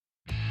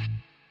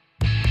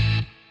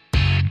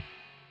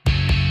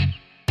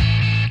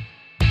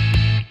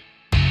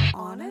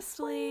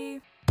Honestly.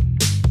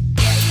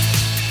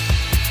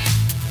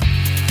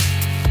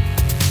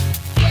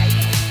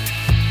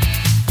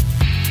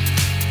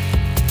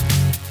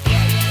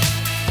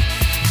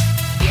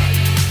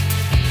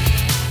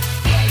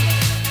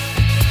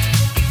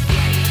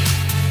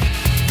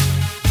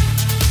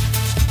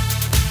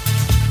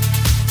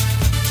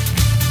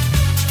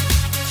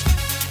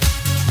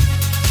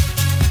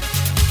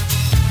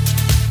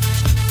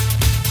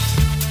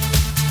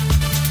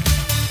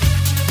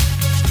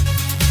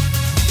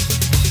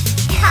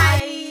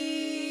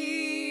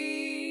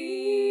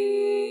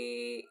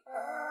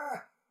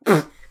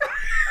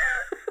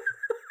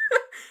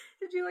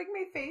 Did you like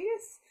my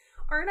face?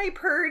 Aren't I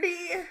pretty?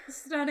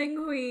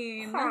 Stunning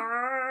queen.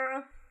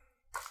 Aww.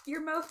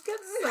 Your mouth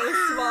gets so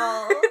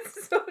small.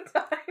 It's so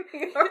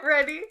tiny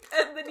already.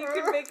 And then you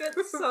can make it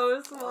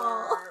so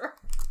small.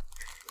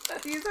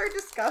 These are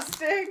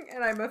disgusting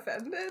and I'm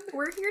offended.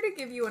 We're here to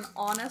give you an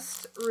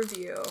honest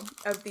review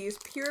of these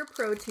pure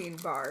protein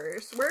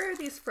bars. Where are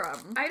these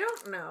from? I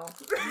don't know.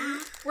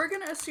 We're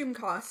gonna assume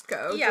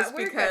Costco, Yeah, just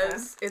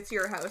because it's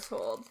your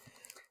household.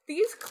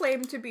 These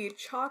claim to be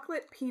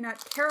chocolate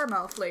peanut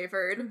caramel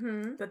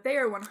flavored, but they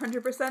are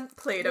 100%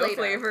 Play-Doh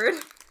flavored.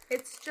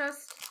 It's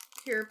just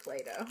pure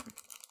Play-Doh.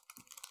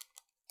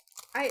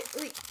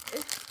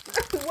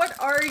 What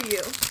are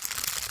you?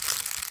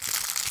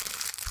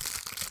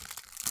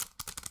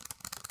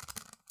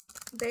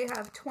 They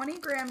have 20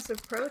 grams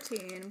of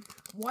protein,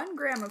 1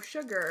 gram of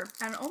sugar,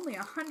 and only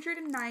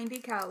 190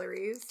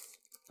 calories.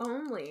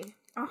 Only.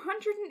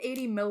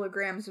 180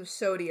 milligrams of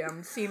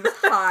sodium seems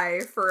high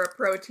for a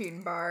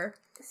protein bar.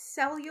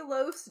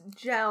 Cellulose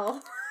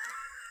gel.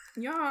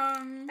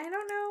 Yum. I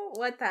don't know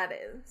what that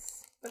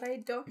is, but I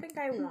don't think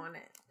I want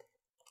it.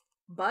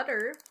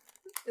 Butter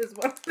is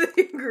one of the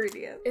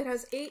ingredients. It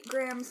has 8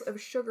 grams of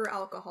sugar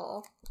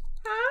alcohol.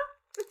 Huh?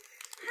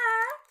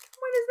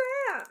 What is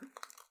that?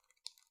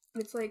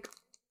 It's like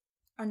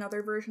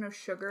another version of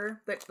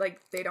sugar that,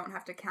 like, they don't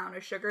have to count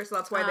as sugar, so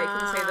that's why they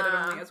can say that it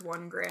only has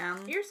 1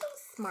 gram. You're so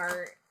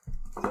smart.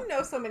 You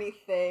know so many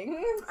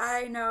things.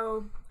 I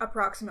know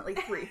approximately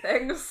 3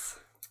 things.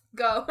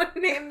 Go.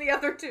 Name the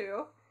other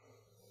 2.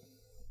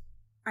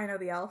 I know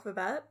the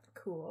alphabet.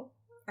 Cool.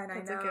 And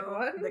That's I a know good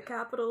one. the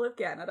capital of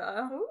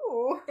Canada.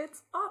 Ooh.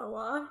 It's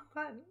Ottawa.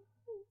 Fun.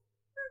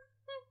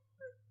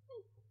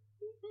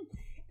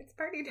 It's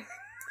party time.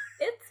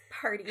 It's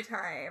party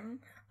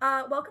time.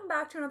 Welcome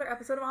back to another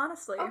episode of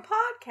Honestly. A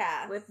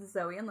podcast. With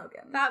Zoe and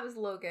Logan. That was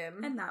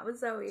Logan. And that was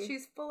Zoe.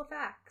 She's full of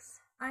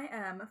facts. I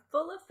am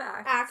full of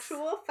facts.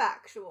 Actual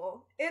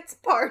factual. It's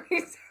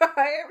party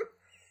time.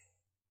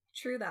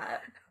 True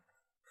that.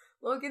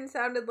 Logan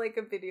sounded like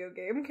a video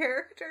game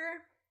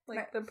character.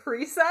 Like the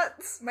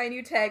presets. My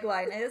new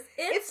tagline is,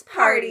 It's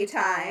party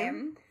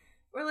time.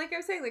 Or like I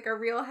was saying, like a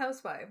Real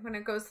Housewife, when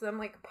it goes to them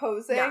like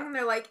posing, and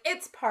they're like,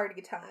 it's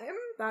party time.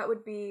 That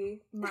would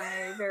be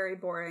my very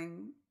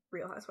boring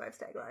Real Housewives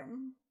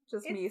tagline.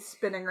 Just me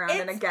spinning around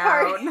in a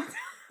gown.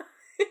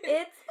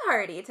 It's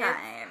party time.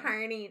 It's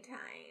party time.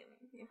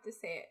 You have to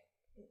say it.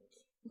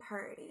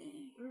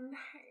 Party.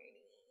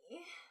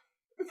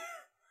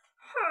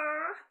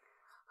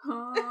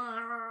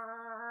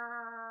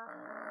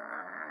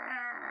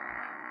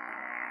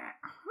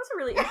 That's a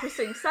really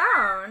interesting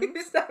sound.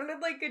 You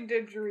sounded like a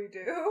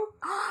didgeridoo.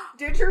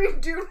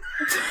 Didgeridoo.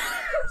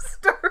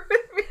 Start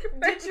with me.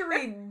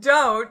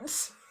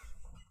 Didgeridoo.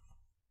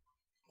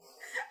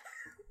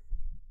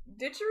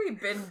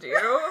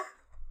 Didgeribindu.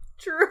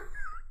 True.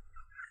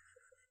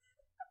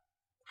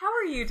 How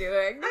are you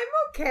doing? I'm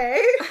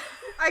okay.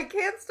 I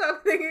can't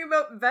stop thinking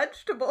about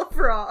vegetable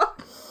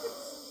frogs.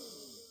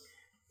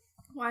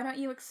 Why don't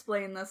you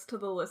explain this to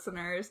the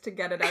listeners to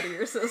get it out of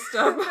your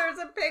system? There's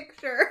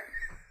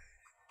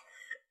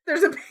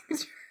a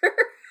picture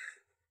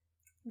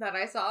that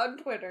I saw on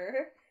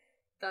Twitter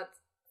that's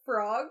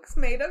frogs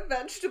made of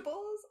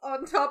vegetables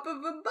on top of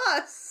a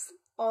bus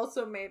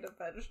also made of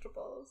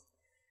vegetables.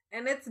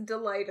 And it's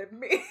delighted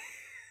me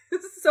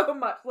so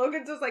much.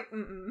 Logan's just like,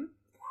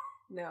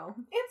 no.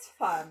 It's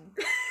fun.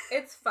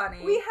 It's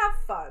funny. We have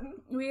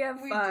fun. We have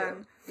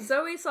fun.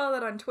 Zoe saw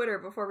that on Twitter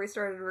before we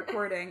started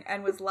recording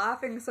and was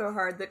laughing so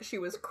hard that she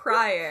was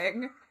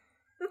crying.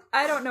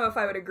 I don't know if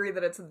I would agree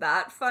that it's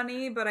that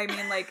funny, but I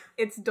mean, like,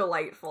 it's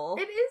delightful.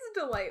 It is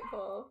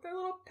delightful. They're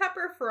little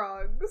pepper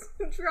frogs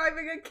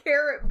driving a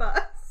carrot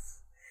bus.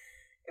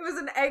 It was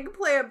an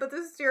eggplant, but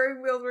the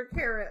steering wheels were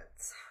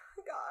carrots.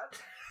 Oh, God.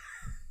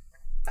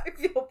 I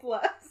feel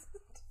blessed.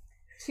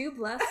 Too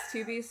blessed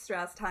to be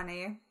stressed,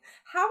 honey.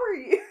 How are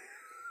you?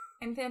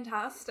 I'm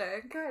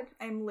fantastic. Good.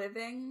 I'm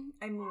living.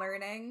 I'm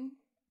learning.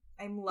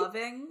 I'm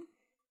loving.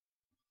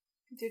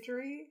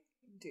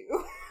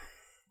 Didgeridoo.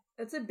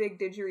 That's a big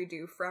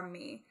didgeridoo from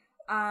me.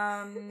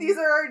 These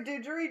are our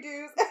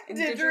didgeridoos and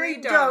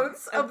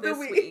didgeridon'ts of the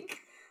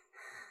week.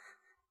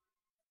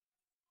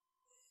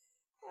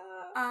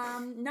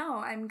 No,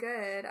 I'm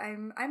good.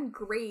 I'm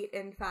great,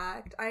 in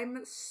fact.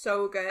 I'm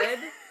so good.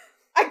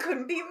 I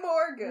couldn't be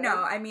more good.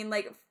 No, I mean,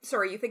 like,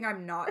 sorry, you think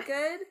I'm not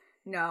good?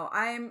 No,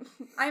 I'm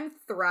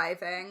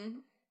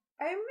thriving.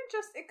 I'm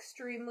just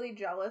extremely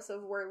jealous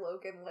of where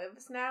Logan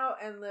lives now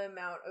and the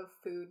amount of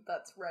food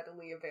that's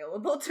readily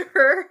available to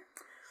her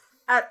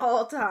at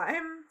all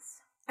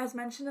times. As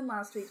mentioned in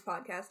last week's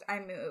podcast, I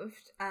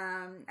moved.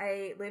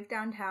 I live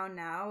downtown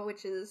now,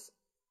 which is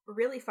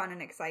really fun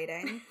and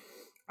exciting.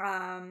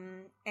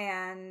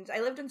 And I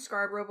lived in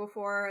Scarborough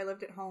before. I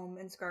lived at home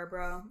in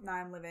Scarborough. Now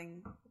I'm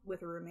living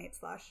with a roommate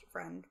 /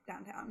 friend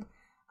downtown.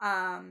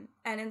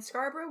 And in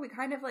Scarborough, we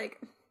kind of like,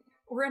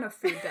 we're in a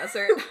food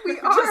desert. We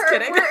are. Just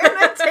kidding. We're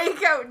in a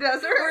takeout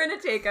desert. We're in a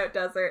takeout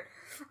desert.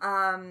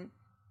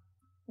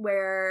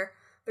 Where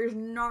there's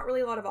not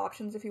really a lot of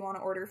options if you want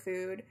to order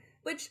food,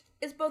 which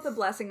is both a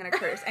blessing and a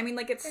curse. I mean,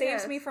 like, it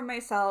saves me from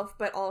myself,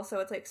 but also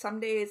it's like some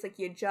days, like,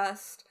 you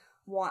just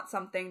want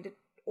something to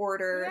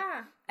order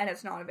and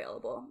it's not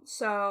available.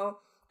 So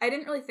I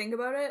didn't really think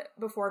about it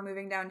before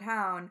moving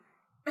downtown,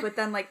 but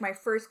then, like, my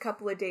first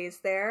couple of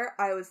days there,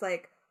 I was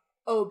like,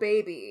 oh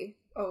baby,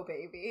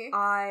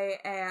 I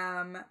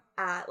am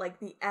at, like,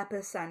 the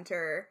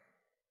epicenter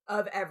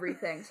of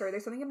everything. Sorry,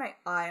 there's something in my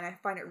eye and I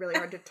find it really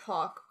hard to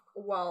talk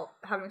while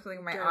having something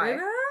in my eye.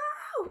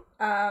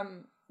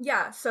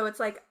 Yeah, so it's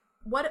like,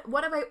 what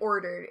have I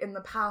ordered in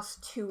the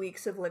past 2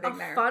 weeks of living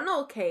there? A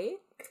funnel cake?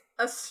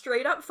 A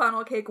straight up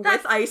funnel cake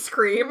with ice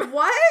cream.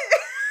 What?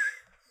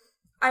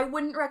 I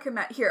wouldn't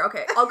recommend. Here,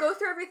 okay, I'll go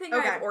through everything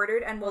Okay. I've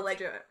ordered and we'll Let's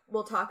do it.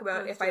 we'll talk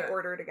about Let's if I'd do it.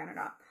 order it again or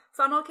not.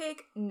 Funnel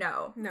cake,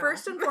 no.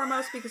 First and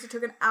foremost, because it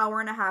took an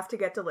hour and a half to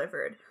get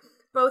delivered.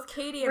 Both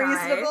Katie and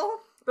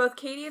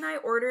I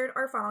ordered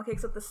our funnel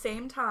cakes at the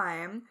same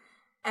time.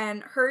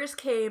 And hers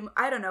came,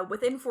 I don't know,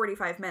 within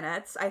 45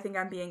 minutes. I think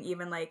I'm being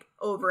even, like,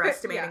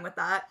 overestimating with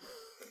that.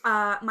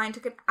 Mine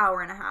took an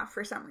hour and a half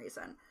for some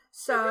reason.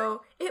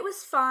 So, it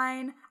was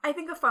fine. I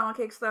think of funnel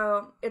cakes,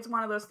 though, it's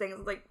one of those things,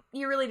 like,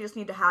 you really just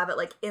need to have it,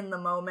 like, in the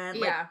moment.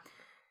 Yeah. Like,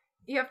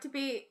 you have to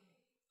be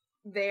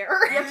there.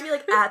 you have to be,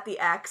 like, at the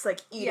X,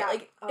 like, eat it.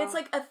 Like, Oh. it's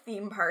like a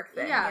theme park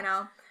thing, Yeah. you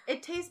know?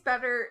 It tastes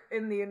better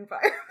in the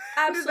environment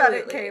Absolutely. that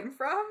it came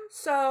from.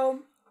 So,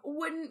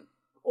 wouldn't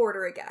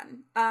order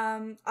again.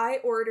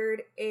 I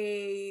ordered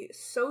a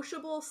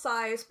sociable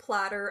size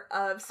platter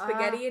of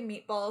spaghetti and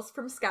meatballs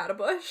from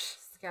Scatterbush.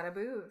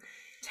 Scattaboosh.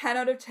 10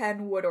 out of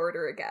 10 would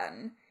order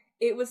again.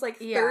 It was like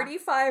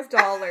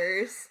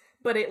 $35,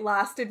 but it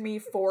lasted me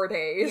 4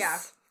 days. Yeah.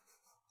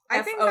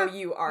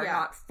 F-O-U-R,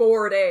 not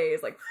 4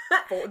 days. Like,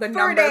 the 4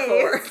 number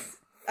days.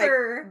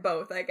 4.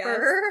 Both, I guess.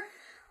 Fur.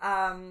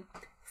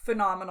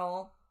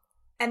 Phenomenal.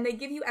 And they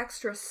give you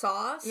extra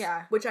sauce,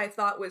 Yeah. which I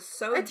thought was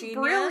so It's genius.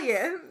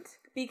 brilliant.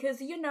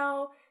 Because, you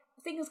know,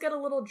 things get a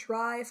little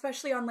dry,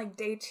 especially on, like,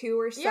 day 2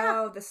 or so.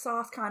 Yeah. The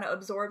sauce kind of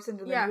absorbs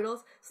into the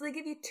noodles. So they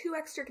give you 2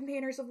 extra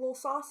containers of little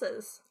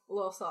sauces.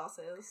 Little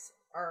sauces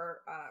are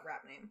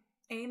rap name.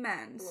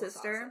 Amen, Little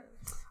sister.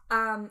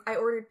 sauces. I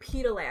ordered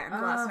Pita Land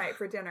last night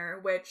for dinner,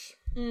 which,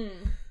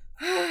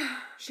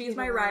 she's Pita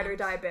my ride or Land.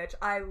 die bitch.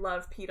 I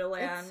love Pita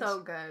Land. It's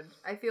so good.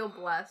 I feel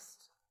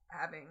blessed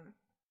having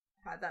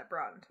had that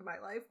brought into my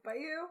life by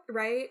you.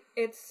 Right?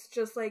 It's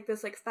just, like,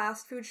 this, like,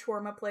 fast food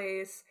shawarma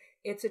place.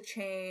 It's a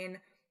chain.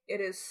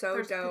 It is so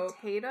There's dope.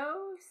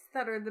 potatoes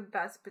that are the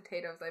best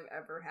potatoes I've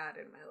ever had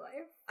in my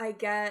life. I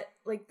get,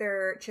 like,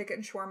 their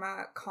chicken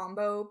shawarma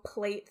combo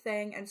plate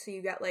thing, and so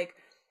you get, like,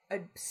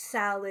 a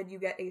salad, you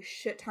get a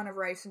shit ton of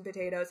rice and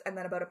potatoes, and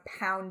then about a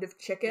pound of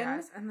chicken.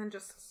 Yes, and then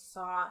just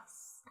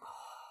sauce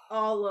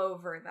all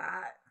over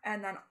that.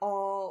 And then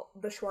all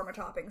the shawarma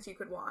toppings you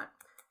could want.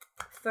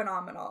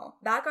 Phenomenal.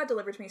 That got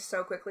delivered to me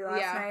so quickly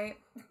last night.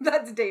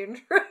 That's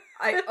dangerous.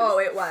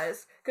 It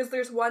was. Because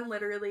there's one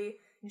literally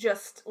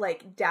just,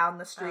 like, down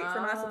the street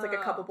from us. It's, like,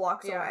 a couple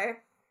blocks away.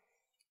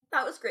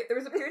 That was great. There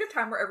was a period of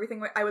time where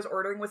everything I was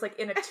ordering was, like,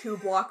 in a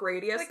 2-block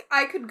radius. Like,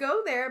 I could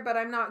go there, but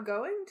I'm not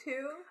going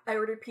to. I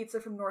ordered pizza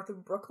from north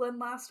of Brooklyn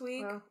last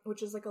week,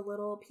 which is, like, a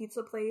little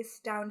pizza place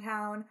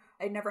downtown.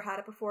 I'd never had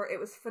it before. It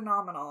was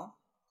phenomenal.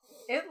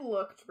 It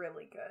looked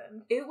really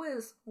good. It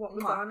was... What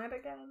was on it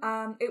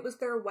again? It was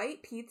their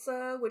white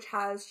pizza, which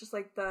has just,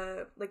 like,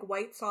 the, like,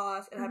 white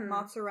sauce. It had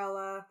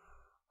mozzarella,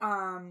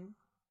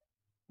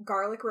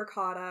 garlic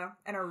ricotta,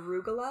 and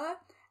arugula.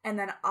 And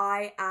then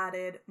I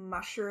added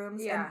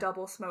mushrooms and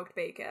double smoked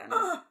bacon.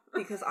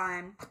 Because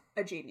I'm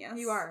a genius.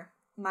 You are.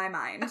 My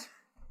mind.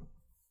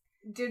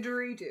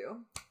 Didgeridoo.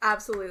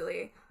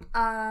 Absolutely.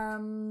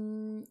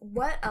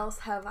 What else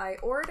have I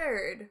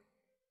ordered?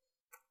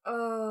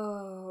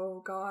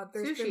 Oh, God.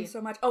 There's been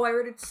so much. Oh, I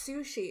ordered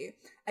sushi.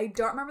 I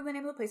don't remember the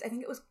name of the place. I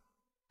think it was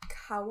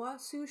Kawa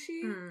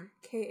Sushi.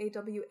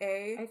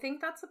 K-A-W-A. I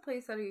think that's the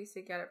place that I used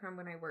to get it from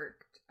when I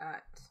worked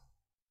at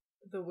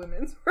the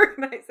women's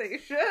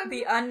organization.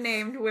 The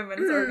unnamed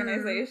women's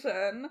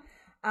organization.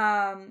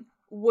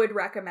 Would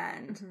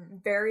recommend.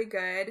 Very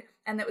good.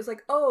 And it was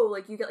like, oh,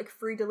 like, you get, like,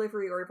 free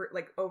delivery over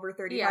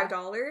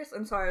 $35.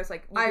 And so I was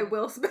like, I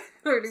will spend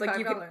 $35. Like,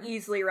 you can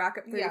easily rack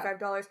up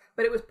 $35.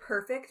 But it was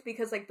perfect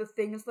because, like, the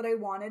things that I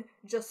wanted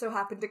just so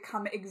happened to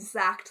come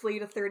exactly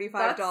to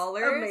 $35.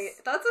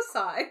 That's a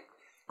sigh.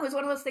 It was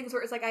one of those things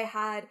where it's like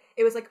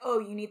it was like, oh,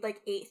 you need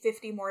like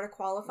 850 more to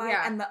qualify,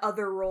 and the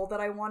other roll that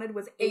I wanted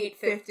was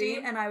 850,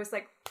 and I was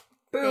like,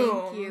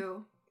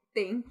 boom.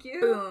 Thank you.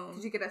 Boom.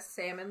 Did you get a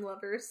salmon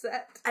lover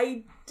set?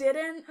 I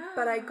didn't,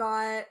 but I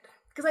got,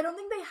 because I don't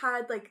think they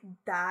had like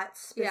that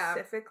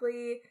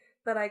specifically,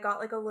 but I got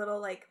like a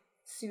little like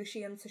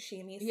sushi and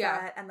sashimi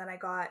set, and then I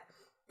got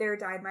their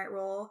dynamite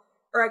roll,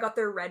 or I got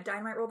their red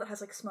dynamite roll that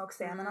has like smoked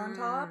salmon on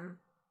top.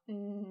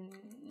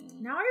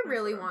 Now I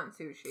really want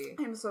sushi.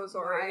 I'm so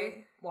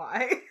sorry.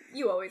 Why?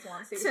 You always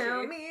want sushi.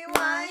 Tell me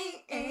why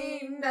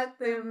ain't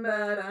nothing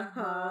but a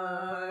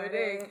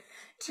heartache.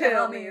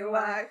 Tell me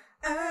why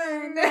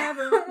I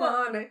never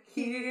wanna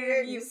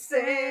hear you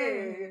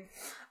say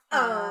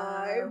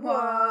I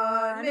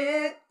want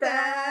it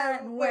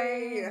that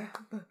way.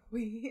 But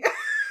we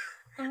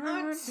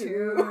are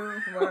two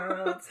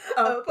worlds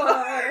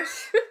apart.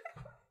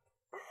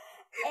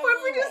 What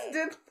if we just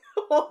did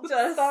the whole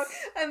song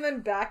and then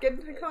back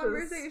into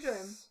conversation?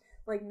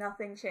 Like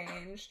nothing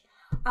changed.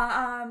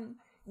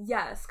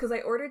 Yes, because I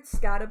ordered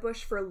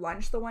scatterbush for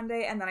lunch the one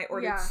day, and then I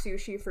ordered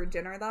sushi for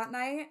dinner that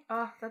night.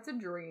 Oh, that's a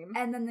dream.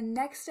 And then the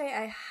next day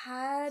I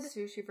had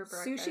sushi for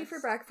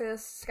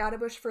breakfast,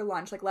 scatterbush for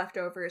lunch, like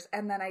leftovers,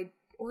 and then I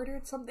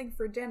ordered something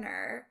for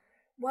dinner.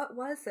 What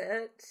was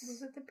it?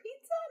 Was it the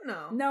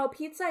pizza? No,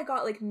 pizza I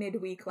got like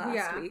midweek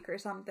last week or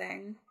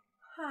something.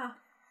 Huh.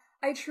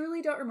 I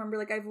truly don't remember.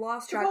 Like, I've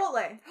lost track.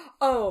 Chipotle.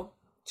 Oh,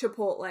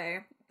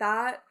 Chipotle.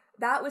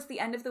 That was the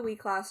end of the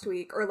week last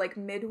week, or like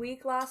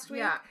midweek last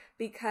week,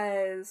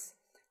 because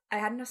I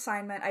had an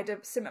assignment. I had to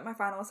submit my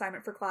final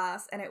assignment for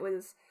class, and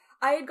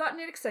I had gotten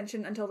an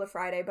extension until the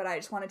Friday, but I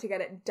just wanted to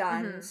get it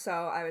done, so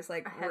I was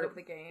like, ahead of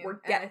the game,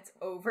 it's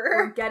over.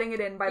 We're getting it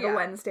in by the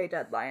Wednesday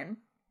deadline.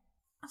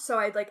 So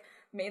I'd like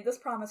made this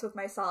promise with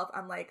myself.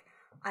 I'm like,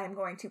 I'm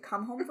going to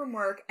come home from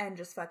work and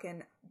just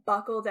fucking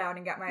buckle down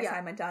and get my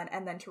assignment done.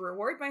 And then to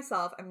reward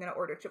myself, I'm going to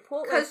order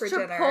Chipotle for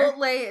dinner. Because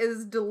Chipotle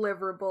is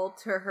deliverable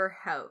to her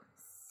house.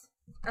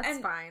 That's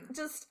fine.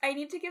 Just, I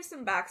need to give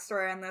some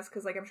backstory on this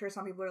because, like, I'm sure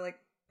some people are like,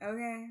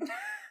 okay.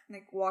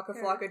 Like, Waka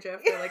Flocka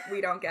Jif. They're like,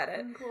 we don't get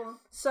it. Cool.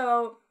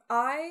 So,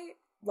 I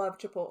love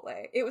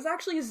Chipotle. It was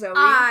actually Zoe.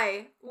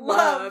 I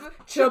love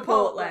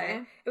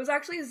Chipotle. It was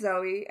actually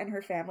Zoe and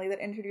her family that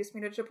introduced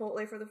me to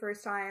Chipotle for the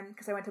first time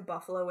because I went to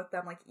Buffalo with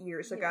them like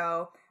years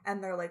ago,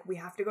 and they're like, we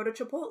have to go to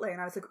Chipotle,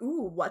 and I was like,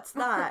 ooh, what's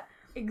that?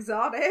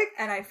 Exotic.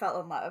 And I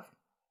fell in love.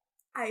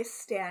 I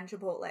stan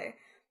Chipotle.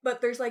 But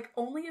there's like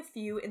only a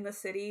few in the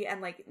city,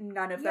 and like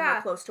none of them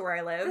are close to where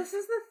I live. This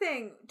is the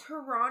thing.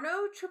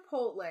 Toronto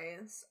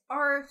Chipotles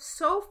are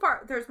so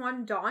far. There's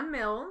one Don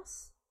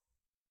Mills.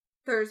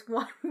 There's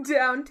one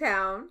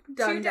downtown.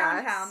 Dundas. 2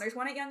 downtown. There's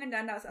one at Yonge and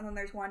Dundas, and then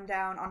there's one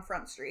down on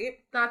Front Street.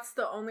 That's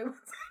the only ones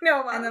I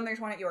know about. And then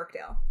there's one at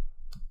Yorkdale.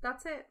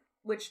 That's it.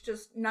 Which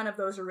just, none of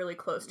those are really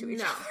close to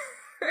each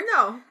other.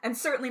 No. And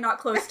certainly not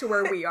close to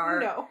where we are.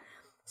 No.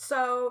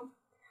 So,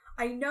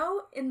 I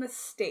know in the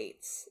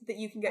States that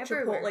you can get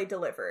Chipotle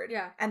delivered.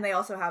 Yeah. And they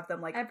also have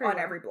them like on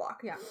every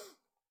block. Yeah.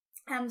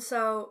 And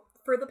so,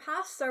 for the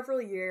past several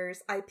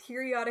years, I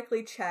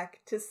periodically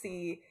check to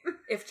see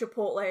if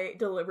Chipotle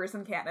delivers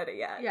in Canada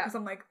yet. Yeah. Because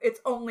I'm like, it's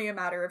only a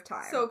matter of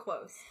time. So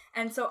close.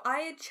 And so I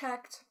had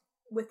checked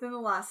within the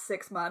last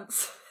 6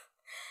 months,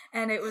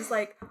 and it was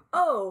like,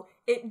 oh,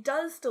 it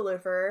does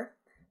deliver,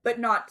 but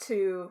not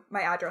to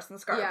my address in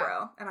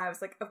Scarborough. And I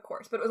was like, of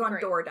course. But it was on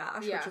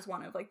DoorDash, which is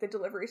one of like the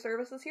delivery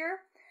services here.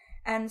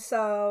 And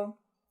so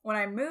when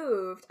I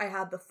moved, I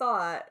had the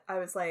thought, I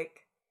was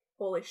like,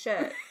 holy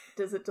shit,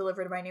 does it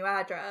deliver to my new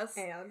address?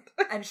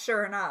 And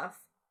sure enough,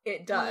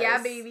 it does. Yeah,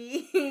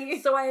 baby.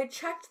 So I had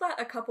checked that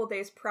a couple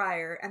days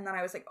prior, and then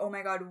I was like, oh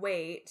my god,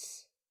 wait,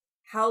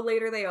 how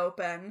late are they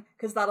open?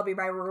 Because that'll be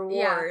my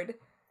reward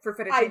for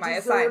finishing my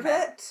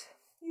assignment.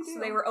 So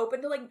they were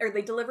open to or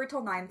they delivered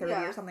till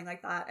 9:30 or something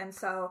like that. And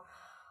so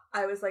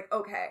I was like,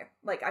 okay,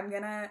 like I'm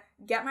gonna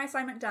get my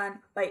assignment done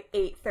by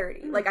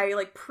 8:30. Like I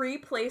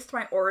pre-placed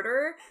my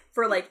order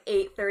for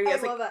 8:30. I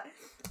love that.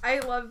 I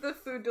love the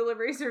food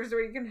delivery service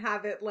where you can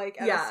have it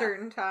at a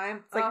certain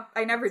time. It's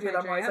I never do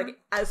them always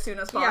as soon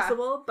as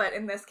possible. But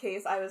in this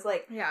case, I was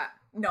like,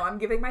 no, I'm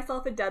giving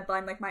myself a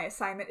deadline. Like my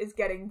assignment is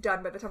getting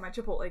done by the time my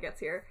Chipotle gets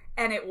here,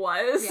 and it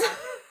was. Yeah,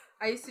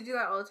 I used to do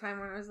that all the time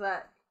when I was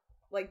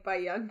by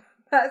Young.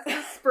 That's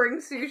the spring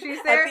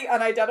sushi's there.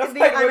 At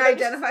the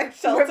unidentified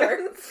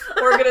shelter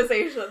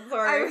organization.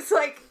 Sorry. I was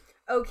like,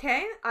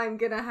 okay, I'm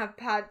gonna have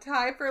pad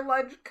thai for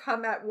lunch.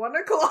 Come at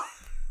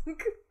 1:00.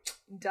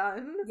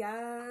 Done.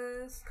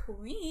 Yes,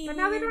 queen. But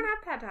now they don't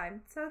have pad thai,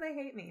 so they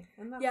hate me.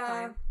 And that's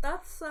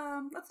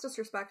fine. That's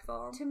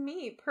disrespectful. To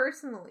me,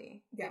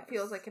 personally, it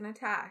feels like an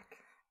attack.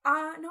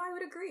 No, I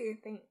would agree.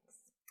 Thanks.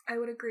 I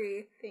would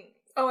agree. Thanks.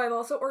 Oh, I've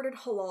also ordered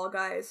Halal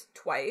Guys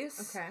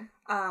twice. Okay.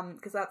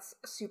 Because that's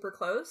super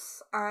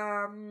close.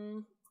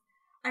 I'm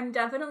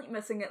definitely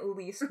missing at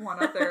least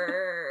one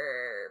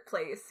other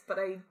place, but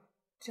I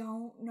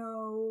don't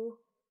know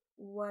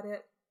what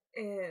it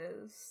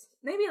is.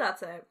 Maybe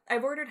that's it.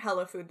 I've ordered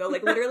hella food, though.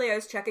 Literally, I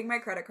was checking my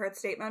credit card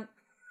statement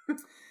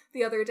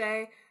the other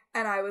day,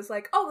 And I was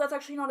like, oh, that's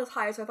actually not as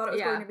high as I thought it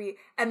was going to be.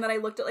 And then I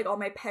looked at, like, all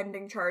my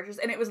pending charges,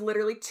 and it was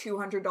literally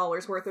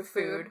 $200 worth of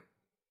food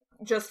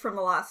just from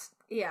the last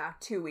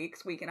 2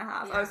 weeks, week and a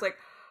half. I was like,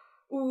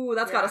 ooh,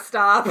 that's gotta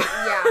stop.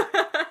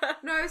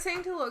 No, I was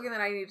saying to Logan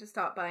that I need to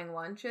stop buying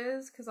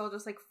lunches, because I'll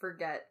just, like,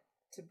 forget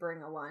to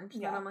bring a lunch.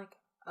 And then I'm like,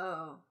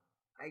 oh,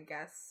 I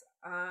guess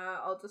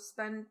I'll just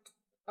spend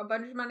a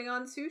bunch of money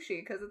on sushi,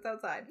 because it's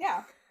outside.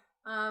 Yeah.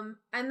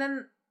 And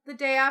then the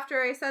day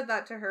after I said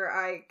that to her,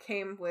 I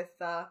came with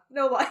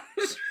no lunch.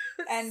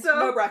 And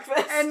no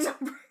breakfast. And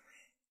no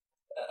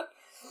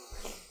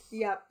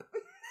Yep.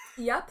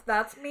 Yep,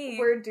 that's me.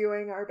 We're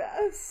doing our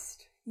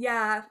best.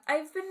 Yeah,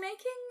 I've been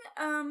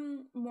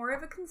making more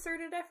of a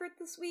concerted effort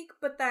this week,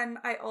 but then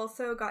I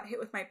also got hit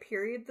with my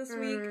period this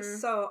week,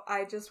 so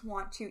I just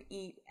want to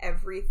eat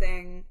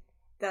everything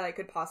that I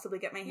could possibly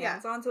get my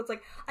hands on. So it's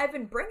like, I've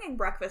been bringing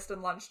breakfast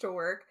and lunch to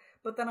work,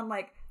 but then I'm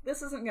like,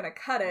 this isn't gonna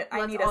cut it.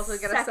 I need a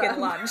second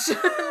lunch.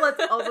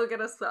 Let's also get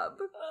a sub.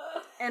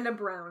 And a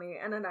brownie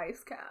and an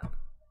ice cap.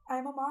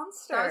 I'm a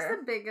monster. That was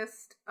the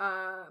biggest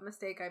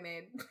mistake I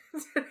made.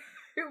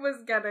 It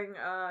was getting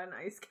an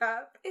ice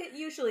cap. It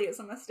usually is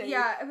a mistake.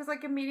 Yeah, it was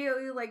like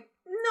immediately like,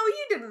 no,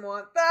 you didn't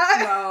want that.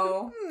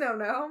 No.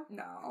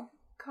 No.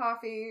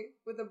 Coffee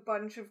with a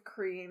bunch of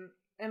cream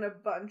and a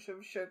bunch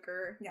of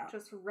sugar. Yeah.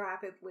 Just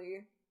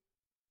rapidly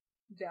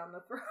down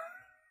the throat.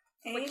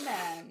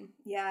 Amen.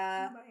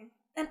 Yeah.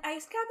 An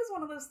ice cap is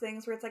one of those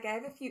things where it's like, I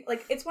have a few,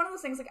 like, it's one of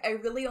those things, like, I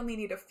really only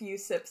need a few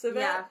sips of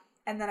it.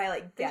 And then I,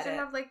 like, get it. They should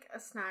have, like, a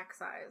snack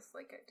size,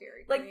 like, at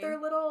Dairy Queen. Like, their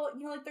little,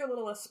 you know, like, their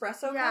little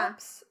espresso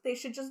cups? They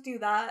should just do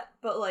that,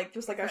 but, like,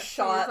 just, like, a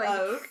shot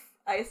of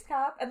ice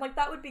cap. And, like,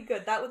 that would be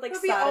good. That would, like,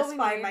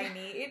 satisfy my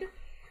need.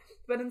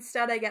 But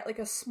instead, I get, like,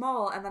 a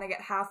small, and then I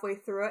get halfway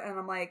through it, and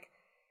I'm like,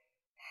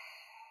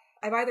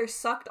 I've either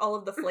sucked all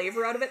of the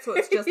flavor out of it, so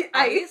it's just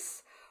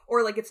ice,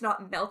 or, like, it's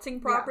not melting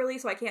properly,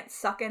 so I can't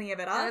suck any of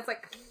it up. And it's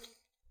like,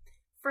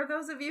 for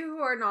those of you who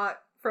are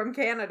not from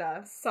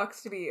Canada,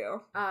 sucks to be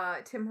you.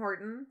 Tim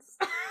Hortons,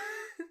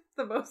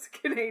 the most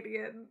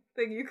Canadian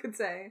thing you could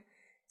say.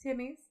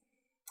 Timmy's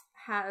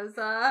has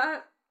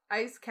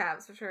ice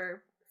caps, which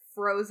are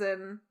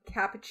frozen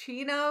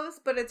cappuccinos,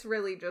 but it's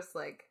really just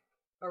like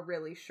a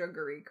really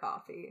sugary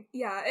coffee.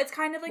 Yeah, it's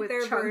kind of like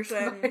their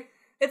version.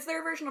 It's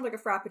their version of like a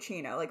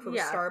frappuccino, like from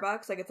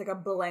Starbucks. Like it's like a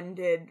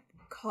blended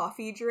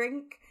coffee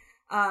drink.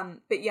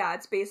 But yeah,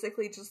 it's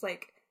basically just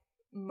like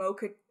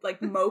mocha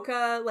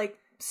like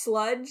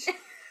sludge,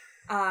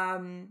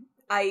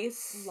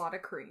 ice, a lot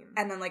of cream,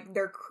 and then like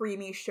their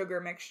creamy sugar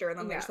mixture, and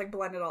then they just like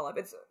blend it all up.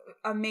 It's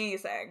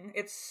amazing.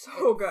 It's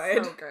so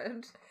good,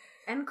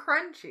 and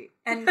crunchy,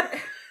 and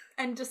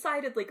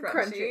decidedly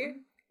crunchy.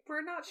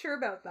 We're not sure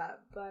about that,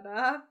 but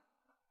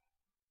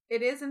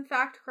it is in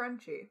fact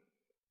crunchy.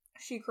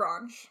 She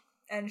crunch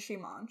and she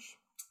munch.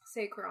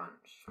 Say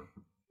crunch,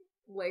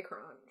 lay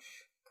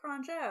crunch,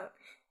 crunch out.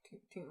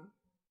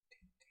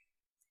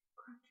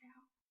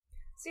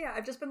 So yeah,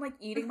 I've just been like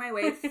eating my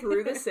way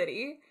through the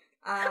city.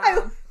 And I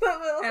have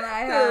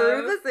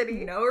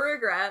no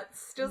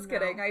regrets. Just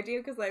kidding. I do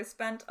because I've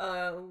spent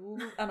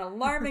an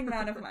alarming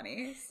amount of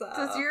money. So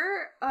does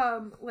your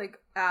like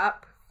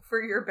app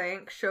for your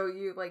bank show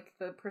you like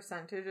the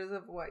percentages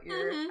of what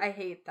you're I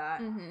hate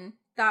that.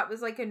 That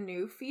was like a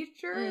new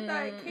feature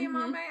that came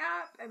on my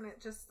app, and it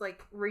just like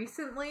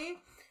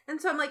recently, and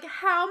so I'm like,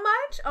 how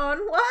much on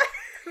what?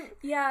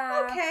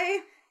 Yeah. Okay.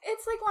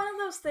 It's, like, one of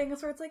those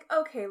things where it's, like,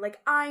 okay, like,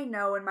 I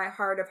know in my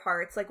heart of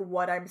hearts, like,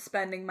 what I'm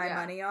spending my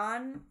money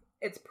on.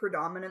 It's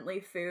predominantly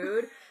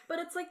food. But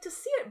it's, like, to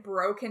see it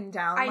broken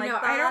down like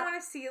that. I don't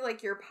want to see,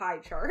 like, your pie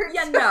chart.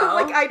 Yeah, no.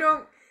 Like, I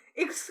don't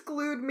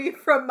exclude me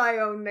from my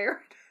own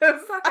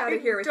narrative. Fuck out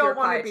of here with your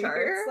pie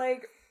charts.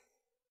 Like,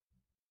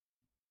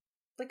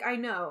 I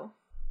know.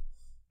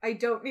 I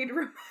don't need to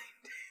remind.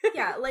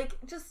 Yeah, like,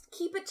 just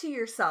keep it to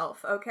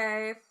yourself,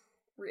 okay?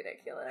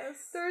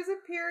 Ridiculous. There's a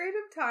period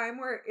of time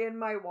where in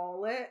my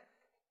wallet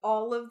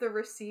all of the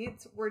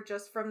receipts were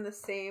just from the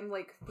same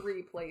like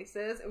 3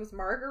 places. It was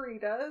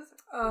Margaritas,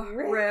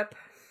 rip.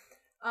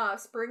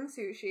 Spring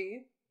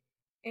Sushi,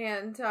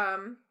 and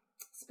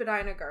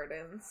Spadina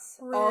Gardens,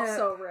 rip.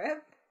 Also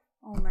rip.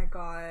 Oh my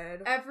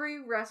god.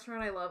 Every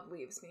restaurant I love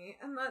leaves me,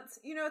 and that's,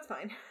 it's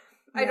fine.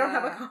 I don't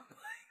have a complex.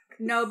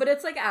 No, but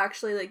it's like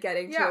actually like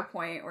getting to a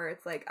point where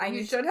it's like I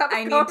need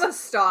to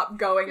stop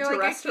going to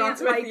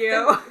restaurants with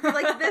you.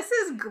 Like, this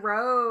is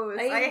gross.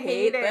 I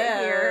hate it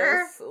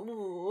here.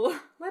 Ooh.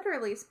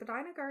 Literally,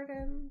 Spadina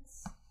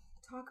Gardens,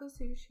 taco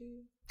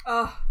sushi,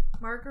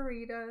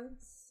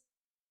 margaritas,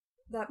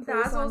 that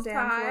place on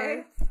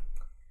Danforth.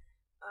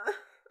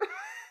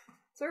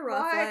 It's a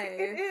rough life.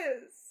 It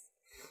is.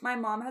 My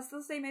mom has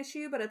the same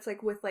issue, but it's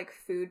like with like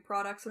food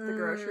products at the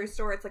grocery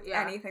store. It's like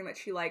anything that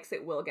she likes,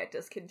 it will get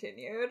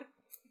discontinued.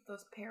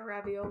 Those pear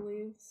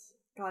raviolis.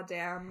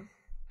 Goddamn.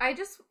 I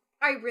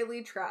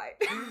really tried.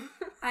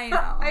 I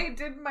know. I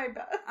did my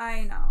best.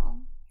 I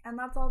know. And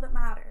that's all that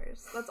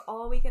matters. That's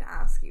all we can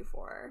ask you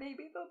for.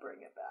 Maybe they'll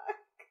bring it back.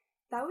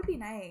 That would be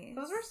nice.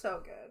 Those were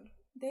so good.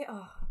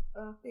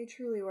 They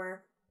truly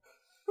were.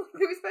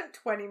 We spent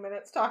 20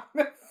 minutes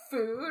talking about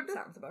food.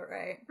 Sounds about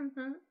right.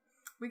 Mm-hmm.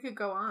 We could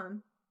go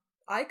on.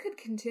 I could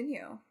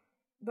continue,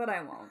 but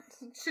I won't.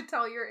 You should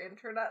tell your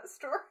internet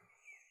story.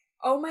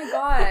 Oh my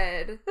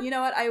god. You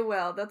know what? I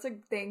will. That's a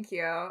thank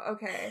you.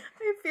 Okay.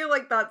 I feel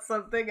like that's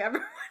something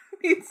everyone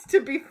needs to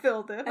be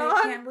filled in I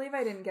on. can't believe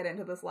I didn't get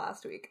into this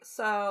last week.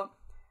 So,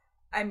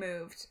 I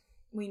moved.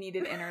 We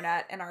needed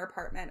internet in our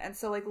apartment. And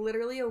so, like,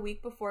 literally a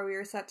week before we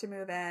were set to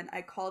move in,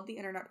 I called the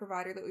internet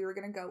provider that we were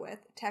going to go with,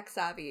 Tech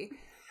Savvy.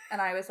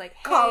 And I was like,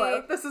 hey. Call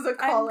out. This is a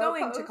call I'm out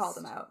going post. to call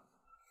them out.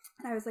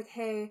 And I was like,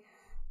 hey,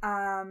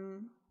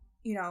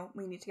 you know,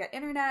 we need to get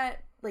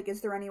internet. Like,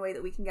 is there any way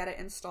that we can get it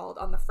installed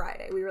on the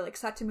Friday? We were, like,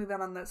 set to move in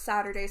on the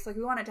Saturday, so, like,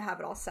 we wanted to have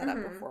it all set up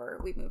before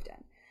we moved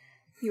in.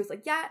 He was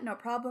like, yeah, no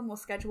problem. We'll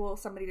schedule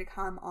somebody to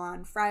come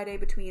on Friday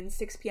between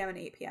 6 p.m. and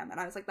 8 p.m. And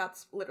I was like,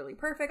 that's literally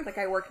perfect. Like,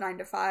 I work 9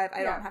 to 5.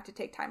 I don't have to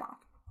take time off.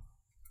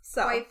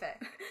 So, Wife it.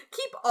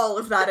 keep all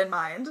of that in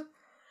mind.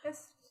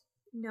 Yes.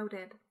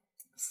 Noted.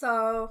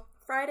 So,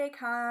 Friday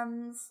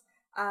comes,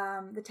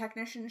 the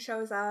technician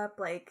shows up,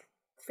 like,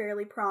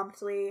 fairly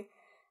promptly,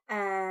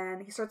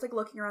 and he starts, like,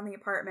 looking around the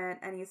apartment,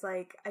 and he's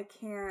like, I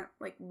can't,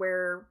 like,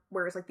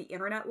 where's, like, the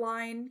internet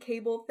line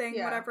cable thing,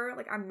 whatever?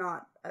 Like, I'm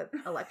not an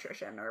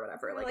electrician or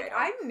whatever. Like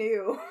I'm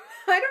new.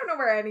 I don't know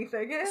where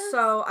anything is.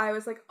 So I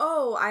was like,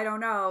 oh, I don't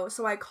know.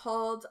 So I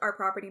called our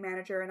property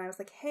manager, and I was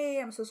like, hey,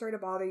 I'm so sorry to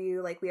bother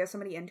you. Like, we have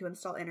somebody in to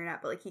install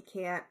internet, but, like, he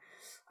can't,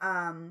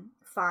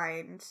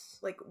 find,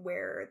 like,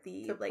 where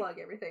the, to like, plug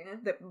everything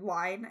in. the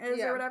line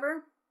is or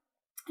whatever.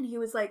 And he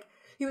was like,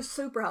 he was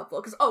super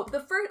helpful because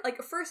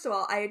first of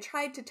all, I had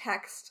tried to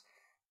text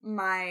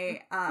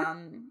my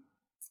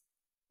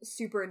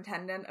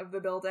superintendent of the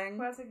building.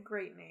 Well, that's a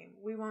great name.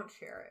 We won't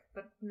share it,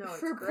 but no, it's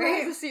for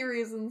great. privacy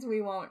reasons,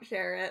 we won't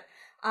share it.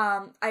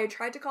 I had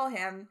tried to call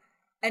him,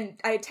 and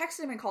I had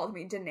texted him and called him.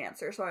 He didn't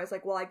answer, so I was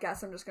like, well, I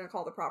guess I'm just gonna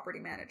call the property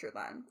manager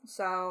then.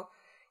 So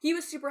he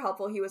was super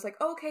helpful. He was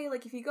like, okay,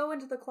 like, if you go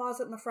into the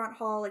closet in the front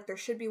hall, like, there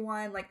should be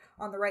one, like,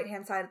 on the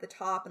right-hand side at the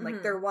top, and,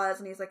 like, there was,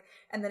 and he's like,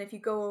 and then if you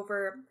go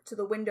over to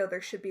the window,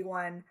 there should be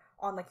one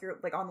on, like, your,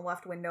 like, on the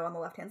left window on the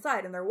left-hand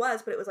side, and there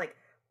was, but it was, like,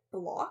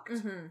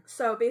 blocked.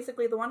 So,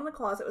 basically, the one in the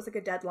closet was, like,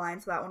 a dead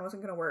line, so that one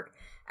wasn't gonna work,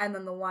 and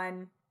then the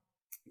one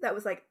that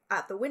was, like,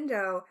 at the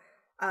window,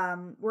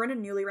 we're in a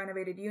newly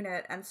renovated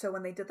unit, and so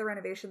when they did the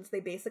renovations,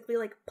 they basically,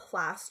 like,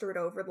 plastered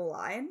over the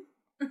line,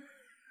 so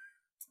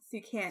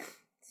you can't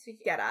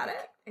get at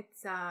it.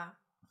 It's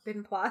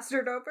been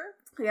plastered over.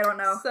 I don't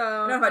know. So I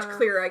don't know how much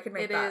clearer I can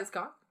make that. It is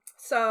gone.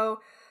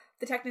 So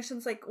the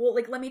technician's like, well,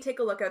 like, let me take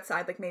a look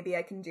outside. Like, maybe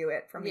I can do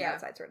it from the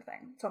outside sort of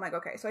thing. So I'm like,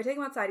 okay. So I take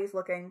him outside. He's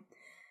looking.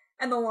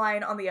 And the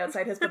line on the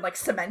outside has been, like,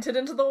 cemented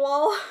into the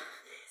wall.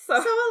 So a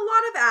lot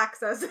of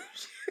access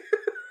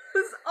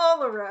issues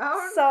all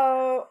around.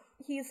 So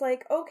he's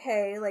like,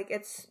 okay, like,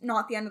 it's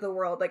not the end of the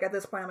world. Like, at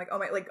this point, I'm like, oh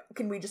my, like,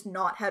 can we just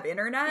not have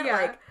internet? Yeah.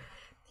 Like,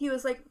 he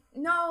was like,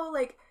 no,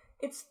 like,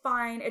 it's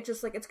fine. It's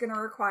just, like, it's going to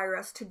require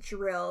us to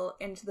drill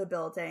into the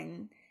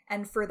building.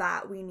 And for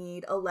that, we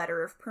need a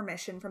letter of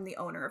permission from the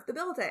owner of the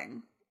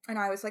building. And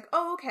I was like,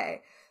 oh,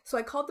 okay. So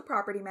I called the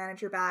property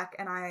manager back,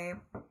 and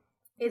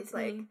it's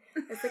like,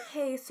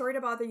 hey, sorry to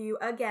bother you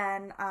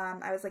again.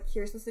 I was like,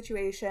 here's the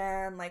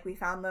situation. Like, we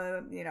found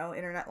the, you know,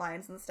 internet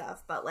lines and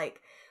stuff, but,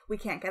 like, we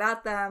can't get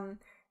at them.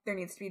 There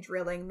needs to be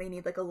drilling. They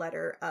need, like, a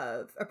letter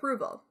of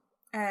approval.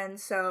 And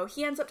so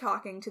he ends up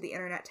talking to the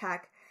internet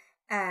tech,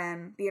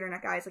 and the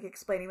internet guy's, like,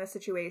 explaining the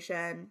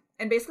situation.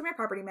 And basically my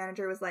property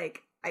manager was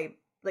like,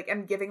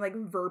 I'm giving, like,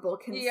 verbal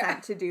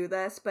consent to do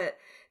this, but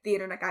the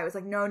internet guy was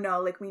like, no,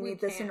 like, we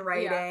need this in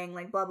writing,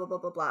 like, blah, blah, blah,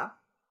 blah, blah.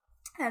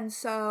 And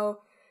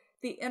so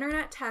the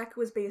internet tech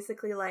was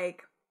basically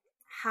like,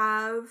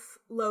 have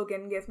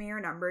Logan give me your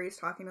number. He's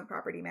talking to the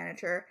property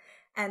manager.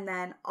 And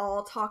then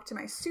I'll talk to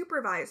my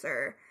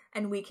supervisor,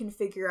 and we can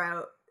figure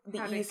out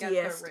the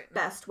easiest,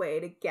 best way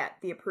to get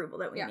the approval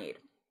that we need.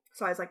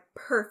 So I was like,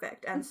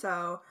 perfect. And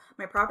so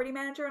my property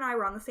manager and I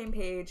were on the same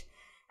page.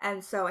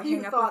 And so I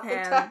hang up with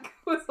him. The tech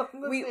was on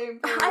the same page.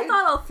 I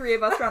thought all three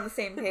of us were on the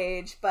same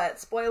page, but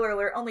spoiler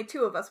alert, only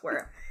two of us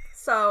were.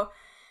 So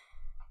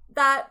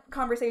that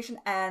conversation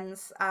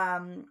ends,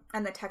 and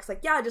the tech's like,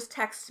 yeah, just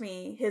text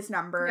me his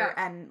number,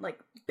 and, like,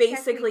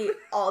 basically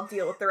I'll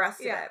deal with the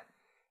rest of it.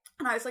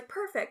 And I was like,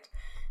 perfect.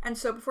 And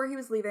so before he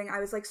was leaving, I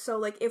was like, so,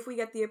 like, if we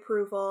get the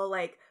approval,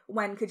 like,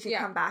 when could you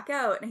come back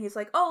out? And he's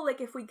like, oh, like,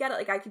 if we get it,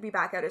 like, I could be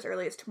back out as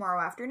early as tomorrow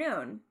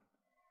afternoon.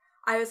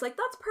 I was like,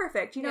 that's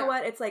perfect. You know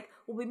what? It's like,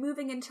 we'll be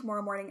moving in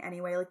tomorrow morning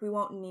anyway. Like, we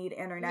won't need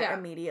internet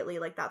immediately.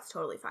 Like, that's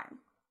totally fine.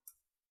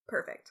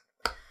 Perfect.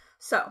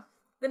 So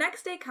the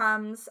next day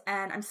comes,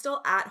 and I'm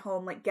still at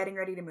home, like, getting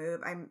ready to move.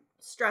 I'm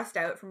stressed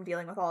out from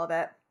dealing with all of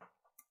it.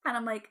 And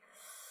I'm like,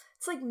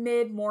 it's like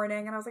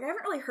mid-morning, and I was like, I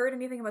haven't really heard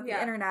anything about the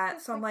internet,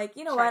 so I'm like,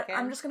 you know what,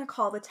 I'm just gonna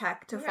call the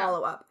tech to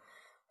follow up.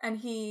 And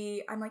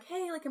I'm like,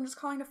 hey, like, I'm just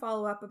calling to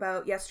follow up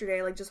about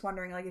yesterday, like, just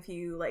wondering, like, if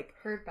you, like,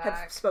 heard back,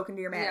 have spoken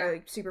to your or,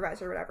 like,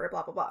 supervisor or whatever,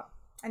 blah, blah, blah.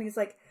 And he's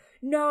like,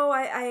 no,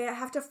 I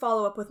have to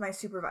follow up with my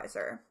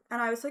supervisor.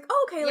 And I was like,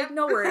 oh, okay, like,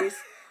 no worries.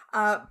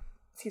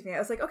 excuse me, I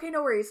was like, okay,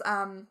 no worries.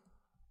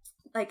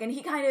 Like, and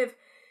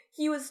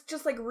he was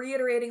just like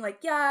reiterating like,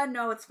 yeah,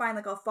 no, it's fine.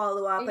 Like, I'll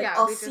follow up. Like,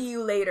 I'll see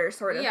you later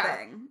sort of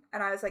thing.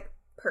 And I was like,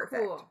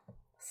 perfect. Cool.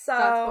 So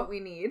that's what we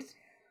need.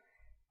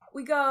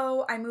 We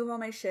go, I move all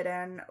my shit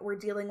in. We're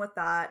dealing with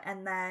that.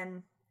 And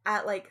then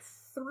at like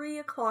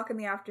 3:00 in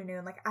the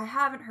afternoon, like, I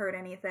haven't heard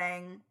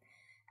anything.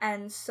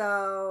 And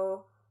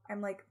so I'm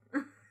like,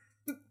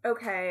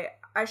 okay,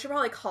 I should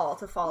probably call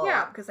to follow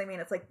up. Because, I mean,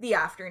 it's like the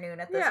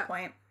afternoon at this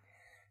point.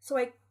 So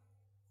I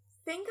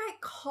think I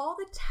called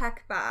the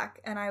tech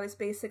back. And I was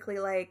basically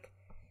like,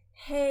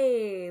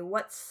 hey,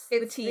 what's the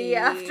tea? It's the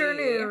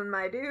afternoon,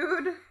 my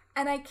dude.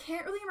 And I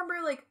can't really remember,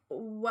 like,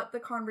 what the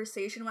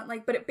conversation went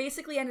like. But it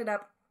basically ended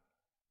up,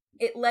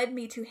 it led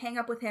me to hang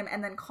up with him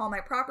and then call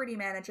my property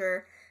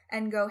manager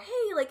and go,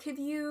 hey, like, have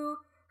you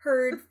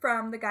heard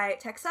from the guy at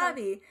Tech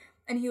Savvy?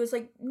 And he was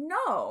like,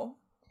 no.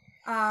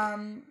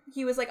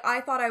 He was like,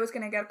 I thought I was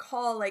going to get a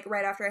call, like,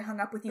 right after I hung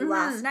up with you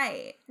last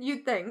night.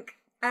 You'd think.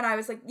 And I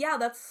was like, yeah,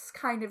 that's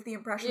kind of the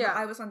impression that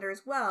I was under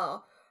as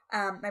well.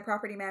 My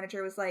property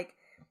manager was like,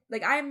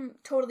 I'm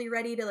totally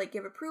ready to, like,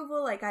 give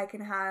approval. Like, I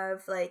can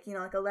have, like, you know,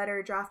 like, a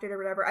letter drafted or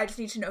whatever. I just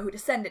need to know who to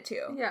send it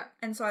to. Yeah.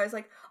 And so I was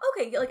like,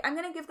 okay, like, I'm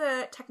going to give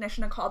the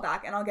technician a call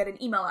back and I'll get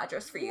an email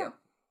address for you.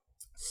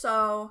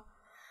 So,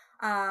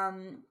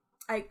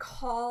 I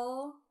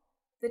call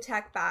the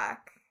tech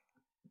back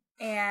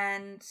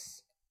and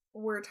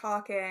we're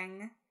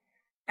talking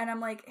and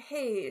I'm like,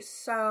 hey,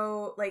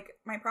 so, like,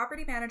 my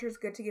property manager's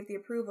good to give the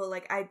approval.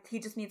 Like, he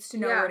just needs to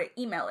know where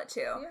to email it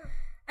to. Yeah.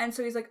 And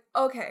so he's like,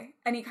 okay.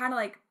 And he kind of,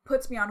 like,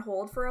 puts me on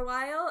hold for a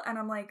while. And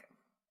I'm like,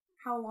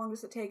 how long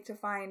does it take to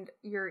find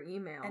your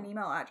email? An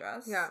email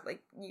address? Yeah.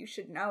 Like, you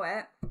should know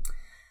it.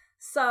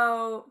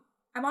 So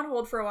I'm on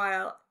hold for a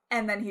while.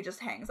 And then he just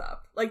hangs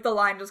up. Like, the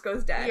line just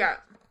goes dead. Yeah.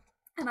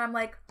 And I'm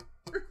like,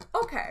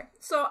 okay.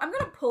 So I'm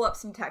going to pull up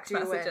some text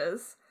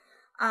messages.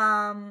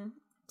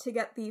 To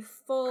get the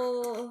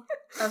full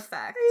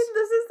effect. I mean,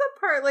 this is the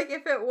part, like,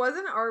 if it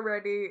wasn't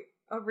already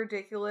a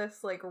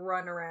ridiculous, like,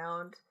 run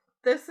around,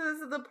 this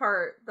is the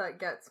part that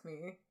gets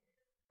me.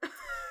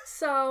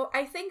 So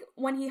I think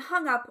when he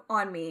hung up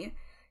on me,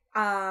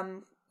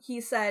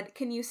 he said,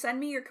 can you send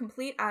me your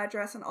complete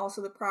address and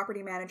also the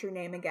property manager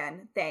name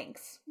again?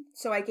 Thanks.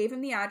 So I gave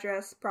him the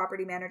address,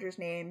 property manager's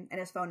name,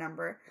 and his phone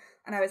number.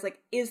 And I was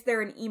like, is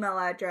there an email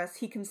address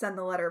he can send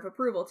the letter of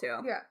approval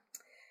to? Yeah.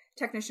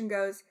 Technician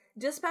goes,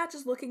 dispatch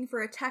is looking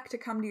for a tech to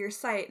come to your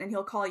site and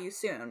he'll call you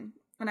soon.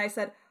 And I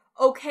said,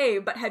 okay,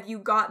 but have you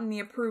gotten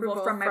the approval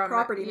from my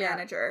property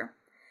manager?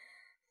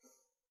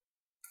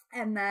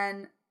 And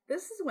then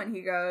this is when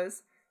he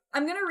goes,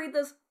 I'm going to read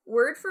this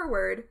word for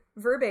word,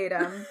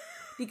 verbatim,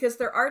 because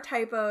there are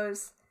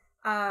typos.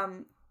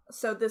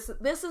 So this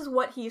is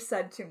what he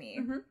said to me.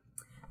 Mm-hmm.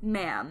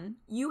 Ma'am,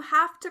 you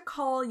have to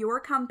call your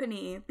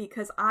company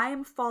because I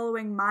am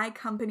following my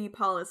company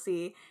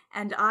policy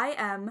and I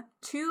am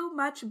too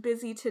much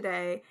busy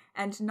today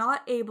and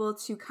not able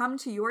to come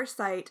to your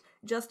site.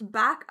 Just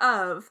back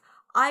of,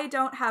 I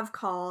don't have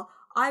call.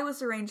 I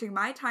was arranging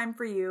my time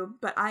for you,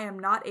 but I am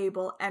not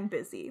able and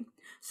busy.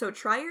 So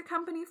try your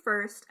company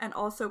first and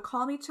also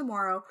call me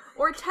tomorrow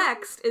or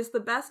text is the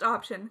best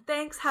option.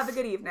 Thanks. Have a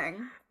good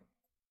evening.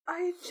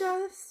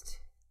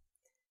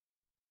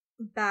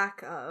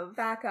 Back of.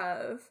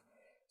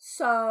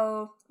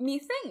 So,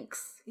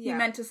 methinks he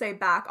meant to say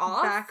back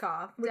off. Back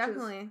off, which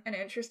definitely. Is an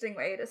interesting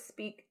way to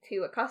speak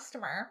to a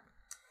customer.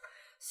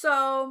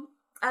 So,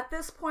 at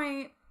this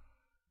point,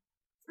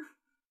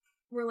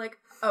 we're like,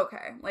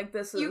 okay, like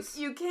this is...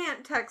 You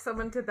can't text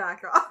someone to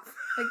back off.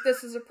 Like,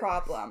 this is a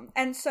problem.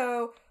 And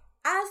so,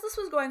 as this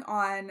was going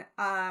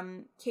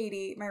on,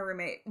 Katie, my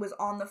roommate, was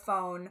on the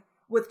phone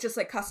with just,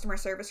 like, customer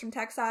service from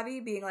Tech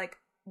Savvy, being like,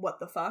 what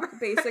the fuck,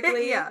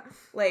 basically. Yeah.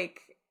 Like...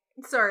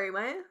 Sorry,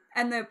 what?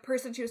 And the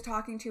person she was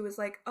talking to was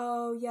like,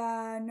 oh,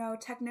 yeah, no,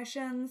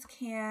 technicians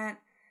can't,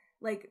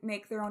 like,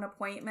 make their own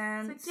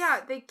appointments. It's like, yeah,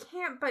 they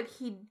can't, but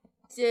he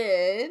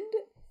did.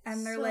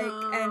 And they're like,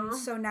 and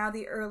so now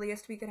the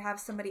earliest we could have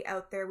somebody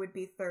out there would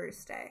be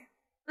Thursday.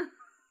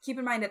 Keep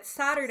in mind, it's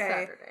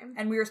Saturday.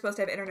 And we were supposed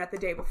to have internet the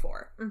day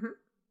before. Mm-hmm.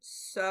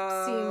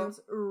 So...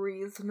 Seems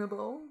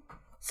reasonable.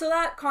 So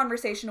that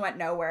conversation went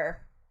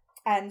nowhere.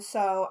 And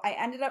so I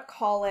ended up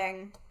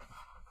calling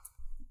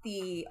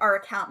our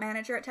account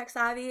manager at Tech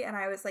Savvy, and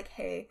I was like,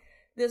 hey,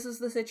 this is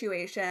the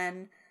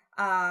situation.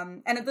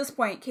 And at this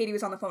point, Katie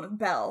was on the phone with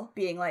Belle,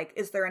 being like,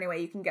 is there any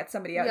way you can get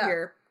somebody out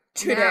here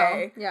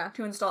today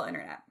to install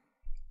internet?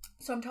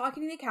 So I'm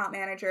talking to the account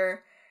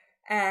manager,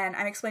 and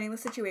I'm explaining the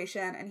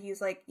situation, and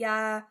he's like,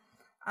 yeah,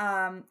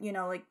 you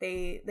know, like,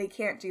 they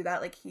can't do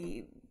that. Like,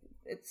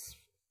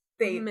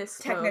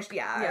 technician,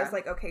 I was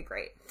like, okay,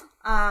 great.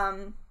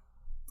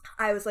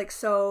 I was like,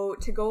 so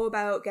to go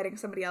about getting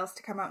somebody else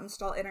to come out and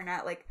install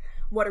internet, like,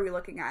 what are we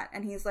looking at?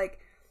 And he's like,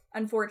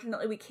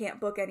 unfortunately, we can't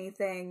book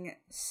anything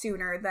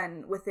sooner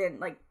than within,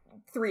 like,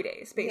 3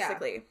 days,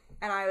 basically. Yeah.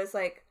 And I was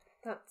like,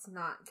 That's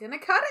not gonna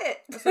cut it.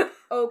 I was like,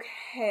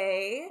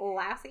 okay.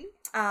 Lassie.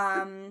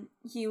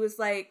 He was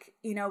like,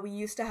 you know, we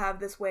used to have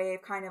this way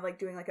of kind of like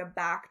doing like a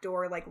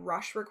backdoor like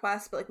rush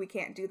request, but like we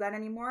can't do that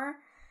anymore.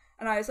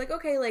 And I was like,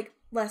 okay, like,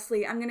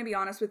 Leslie, I'm gonna be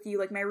honest with you,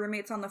 like, my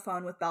roommate's on the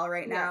phone with Belle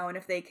right now, and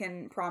if they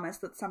can promise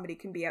that somebody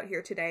can be out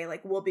here today,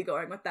 like, we'll be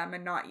going with them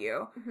and not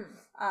you.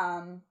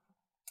 Mm-hmm.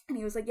 And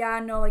he was like, yeah,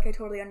 no, like, I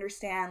totally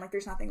understand, like,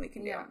 there's nothing we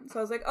can do. So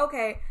I was like,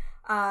 okay,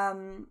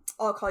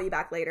 I'll call you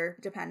back later,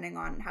 depending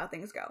on how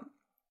things go.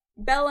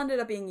 Belle ended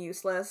up being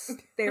useless.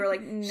 They were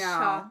like,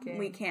 no,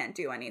 we can't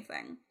do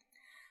anything.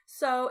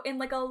 So in,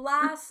 like, a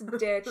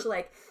last-ditch,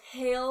 like,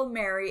 Hail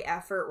Mary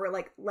effort, we're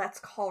like, let's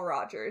call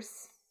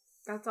Rogers.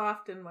 That's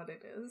often what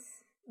it is.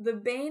 The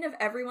bane of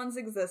everyone's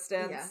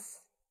existence,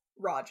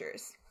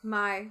 Rogers.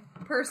 My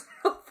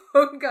personal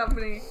phone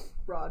company,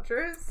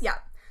 Rogers. Yeah.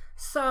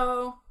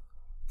 So,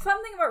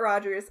 something about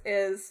Rogers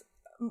is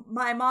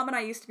my mom and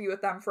I used to be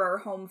with them for our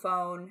home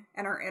phone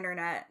and our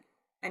internet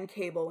and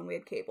cable when we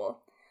had cable.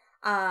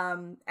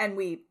 And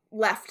we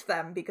left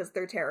them because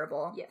they're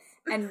terrible. Yes.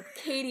 And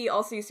Katie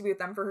also used to be with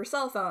them for her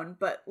cell phone,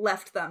 but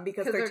left them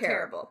because they're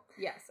terrible.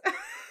 Yes.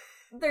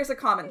 There's a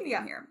common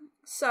theme here.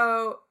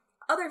 So,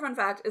 other fun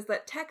fact is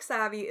that Tech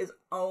Savvy is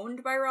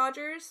owned by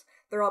Rogers.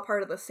 They're all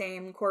part of the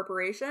same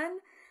corporation,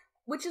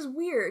 which is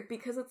weird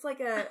because it's like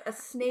a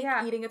snake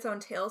eating its own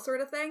tail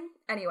sort of thing.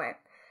 Anyway,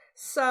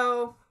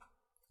 so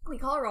we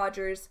call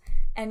Rogers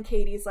and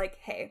Katie's like,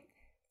 hey,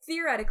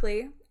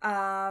 theoretically,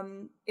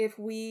 if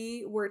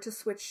we were to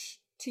switch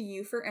to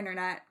you for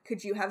internet,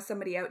 could you have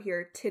somebody out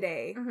here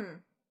today? Mm-hmm.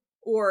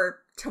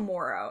 Or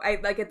tomorrow.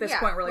 At this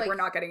point, we're like, we're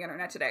not getting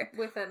internet today.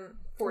 Within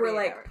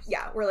 48 hours.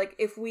 Yeah, we're like,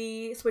 if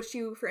we switch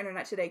you for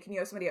internet today, can you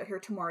have somebody out here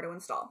tomorrow to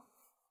install?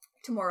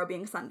 Tomorrow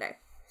being Sunday.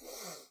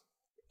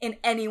 In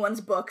anyone's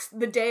books,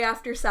 the day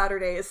after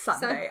Saturday is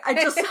Sunday. I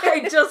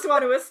just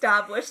want to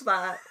establish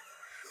that.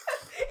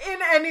 In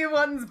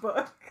anyone's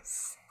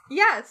books.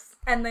 Yes.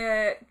 And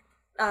the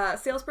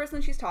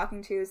salesperson she's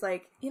talking to is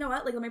like, you know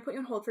what? Like, let me put you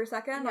on hold for a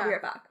second. I'll be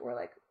right back. We're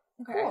like,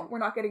 okay. Cool. We're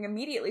not getting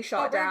immediately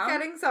shot down. We're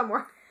getting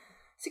somewhere.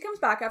 So he comes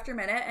back after a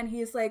minute, and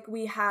he's like,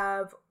 we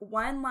have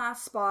one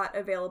last spot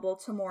available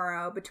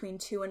tomorrow between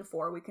 2 and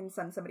 4. We can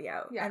send somebody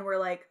out. Yeah. And we're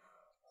like,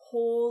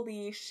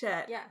 holy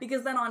shit. Yeah.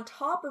 Because then on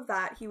top of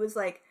that, he was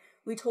like,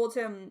 we told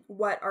him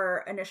what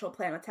our initial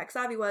plan with Tech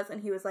Savvy was,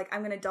 and he was like, I'm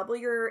going to double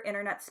your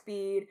internet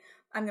speed.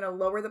 I'm going to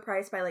lower the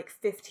price by like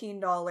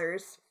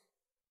 $15,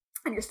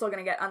 and you're still going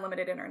to get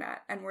unlimited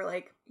internet. And we're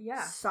like,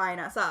 sign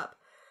us up.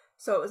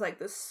 So it was like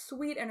this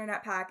sweet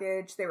internet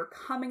package. They were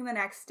coming the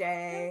next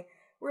day.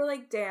 We're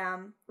like,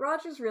 damn,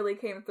 Rogers really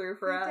came through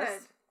for us.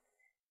 Did.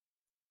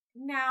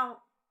 Now,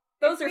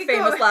 those are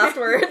famous last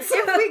words.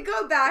 If we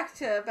go back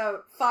to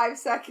about 5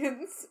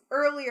 seconds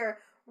earlier,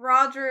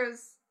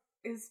 Rogers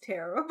is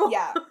terrible.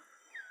 Yeah.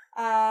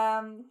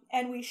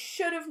 And we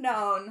should have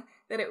known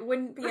that it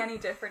wouldn't be any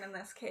different in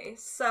this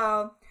case.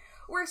 So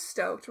we're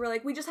stoked. We're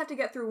like, we just have to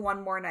get through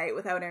one more night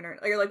without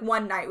internet, or like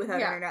one night without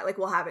internet. Like,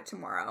 we'll have it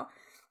tomorrow.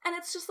 And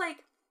it's just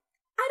like,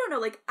 I don't know.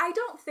 Like, I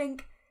don't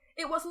think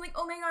it wasn't like,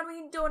 oh my god,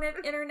 we don't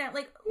have internet.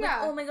 Like,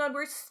 oh my god,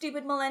 we're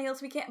stupid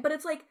millennials. We can't. But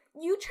it's like,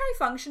 you try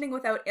functioning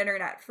without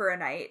internet for a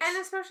night. And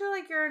especially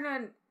like you're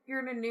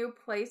in a new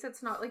place.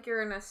 It's not like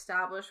you're in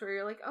established where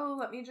you're like, oh,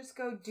 let me just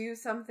go do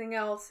something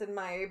else in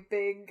my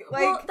big,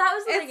 like, well, that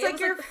was the thing. It's like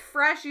you're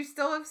fresh. You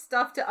still have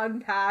stuff to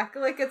unpack.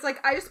 Like, it's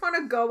like, I just want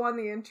to go on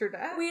the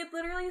internet. We had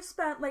literally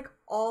spent like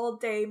all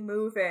day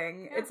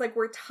moving. Yeah. It's like,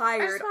 we're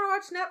tired. I just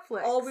want to watch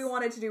Netflix. All we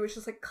wanted to do was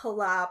just like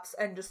collapse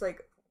and just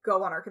like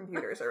go on our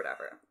computers or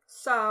whatever.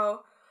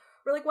 So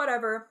we're like,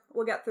 whatever,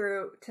 we'll get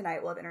through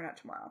tonight. We'll have internet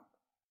tomorrow.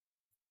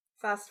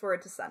 Fast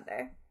forward to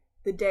Sunday,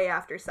 the day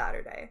after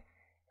Saturday.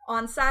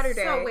 On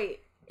Saturday, so wait,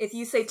 if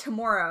you say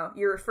tomorrow,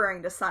 you're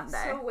referring to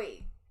Sunday. So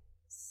wait,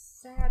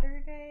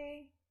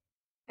 Saturday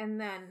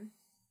and then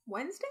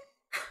Wednesday?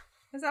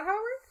 Is that how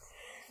it works?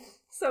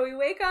 So we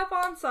wake up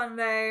on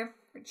Sunday,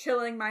 we're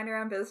chilling, minding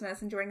our own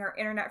business, enjoying our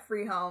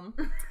internet-free home.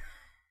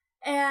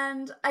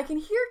 And I can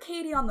hear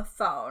Katie on the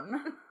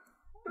phone.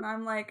 And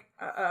I'm like,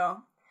 uh-oh.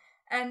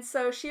 And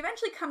so she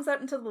eventually comes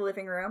out into the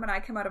living room, and I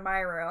come out of my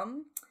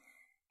room.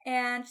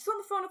 And she's on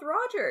the phone with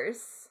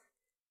Rogers.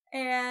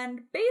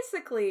 And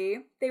basically,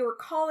 they were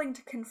calling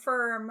to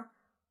confirm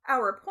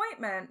our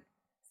appointment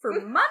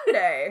for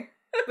Monday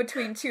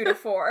between 2 to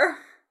 4.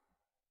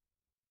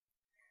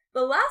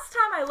 The last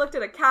time I looked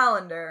at a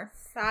calendar...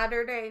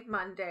 Saturday,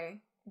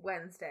 Monday,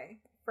 Wednesday,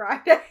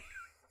 Friday,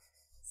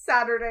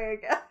 Saturday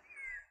again.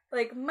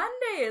 Like,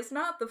 Monday is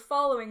not the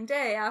following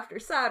day after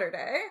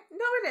Saturday.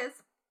 No, it is.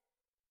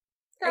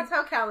 That's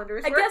how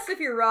calendars work. I guess if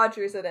you're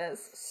Rogers, it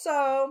is.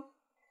 So,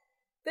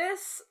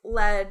 this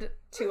led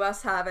to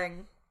us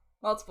having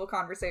multiple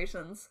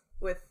conversations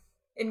with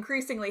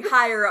increasingly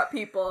higher up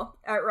people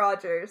at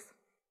Rogers,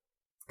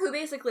 who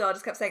basically all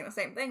just kept saying the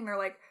same thing. They're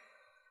like,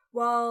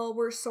 well,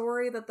 we're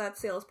sorry that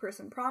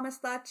salesperson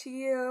promised that to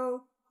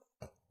you.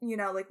 you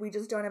know, like, we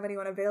just don't have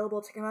anyone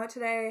available to come out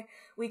today.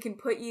 We can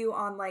put you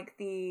on, like,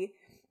 the,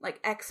 like,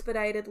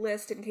 expedited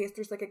list in case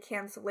there's, like, a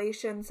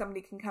cancellation.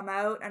 Somebody can come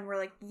out. And we're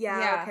like,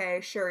 yeah, okay,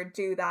 sure,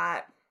 do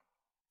that.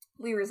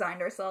 We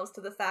resigned ourselves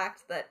to the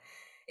fact that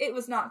it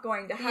was not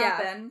going to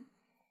happen. Yeah.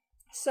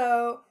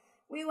 So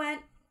we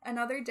went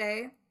another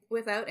day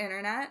without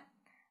internet.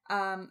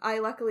 I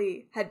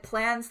luckily had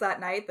plans that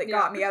night that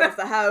got me out of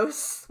the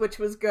house, which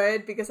was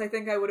good because I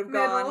think I would have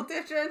gone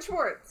Middleditch and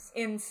Schwartz.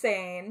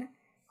 Insane.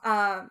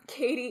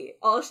 Katie,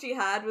 all she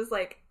had was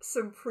like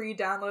some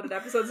pre-downloaded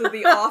episodes of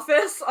The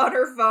Office on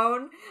her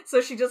phone, so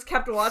she just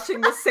kept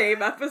watching the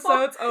same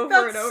episodes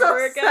over and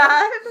over again.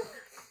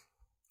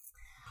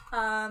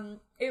 Sad.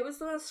 It was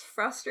the most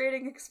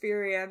frustrating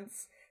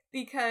experience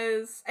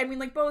because, I mean,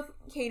 like, both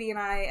Katie and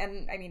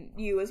I mean,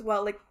 you as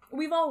well, like,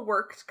 we've all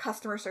worked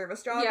customer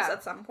service jobs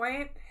at some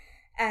point,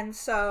 and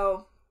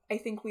so I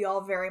think we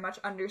all very much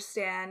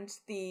understand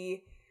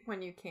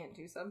when you can't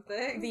do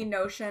something. The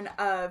notion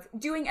of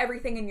doing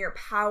everything in your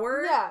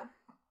power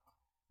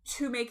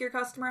to make your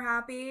customer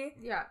happy.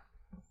 Yeah.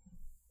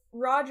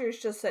 Rogers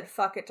just said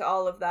fuck it to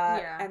all of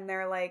that, and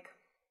they're like,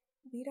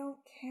 we don't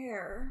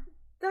care.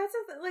 That's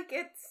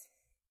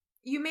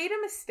you made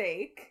a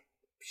mistake.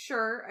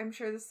 Sure, I'm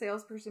sure the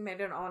salesperson made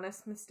an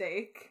honest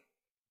mistake.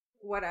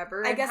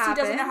 Whatever. I guess he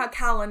doesn't know how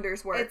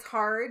calendars work. It's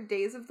hard.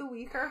 Days of the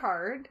week are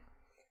hard.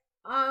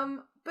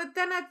 But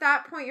then at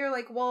that point you're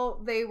like,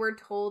 well, they were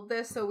told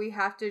this, so we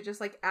have to just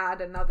like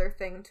add another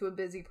thing to a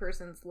busy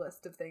person's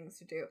list of things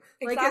to do.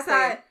 Exactly.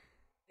 Like,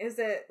 is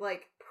it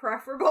like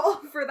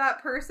preferable for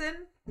that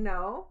person?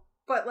 No.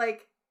 But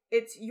like,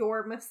 it's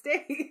your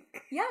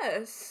mistake.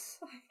 Yes.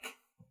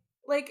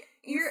 Like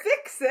you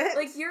fix it.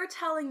 Like, you're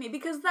telling me,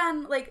 because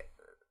then, like,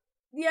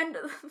 the end,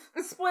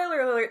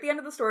 spoiler alert, the end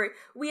of the story,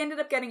 we ended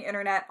up getting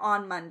internet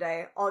on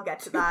Monday. I'll get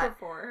to that.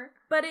 Before.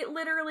 But he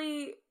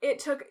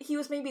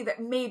was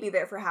maybe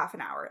there for half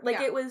an hour.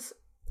 Like, it was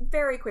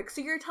very quick.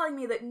 So you're telling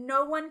me that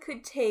no one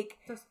could take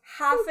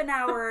half an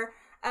hour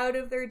out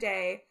of their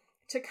day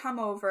to come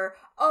over.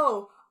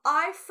 Oh,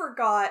 I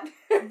forgot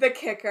the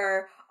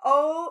kicker.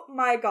 Oh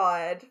my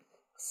god.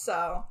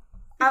 So,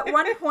 at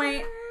one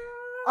point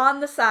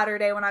on the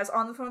Saturday when I was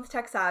on the phone with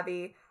Tech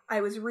Savvy, I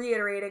was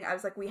reiterating, I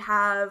was like, we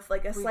have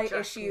like a slight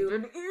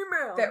issue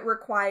that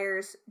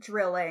requires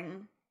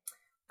drilling.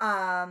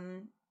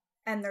 And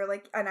they're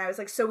like, and I was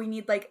like, so we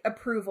need like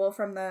approval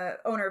from the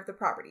owner of the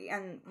property.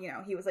 And, you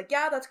know, he was like,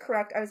 yeah, that's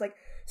correct. I was like,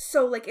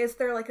 so like, is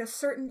there like a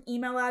certain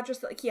email address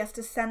that like he has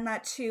to send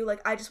that to?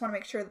 Like, I just want to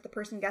make sure that the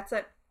person gets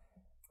it.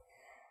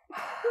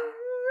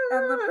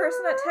 And the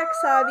person at Tech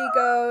Savvy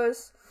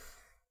goes,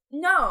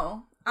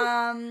 no,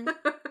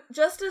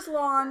 just as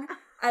long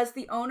as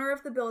the owner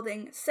of the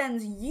building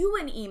sends you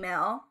an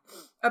email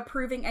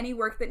approving any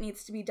work that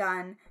needs to be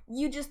done,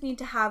 you just need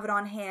to have it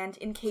on hand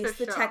in case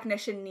the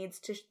technician needs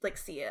to, like,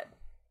 see it.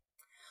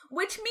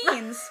 Which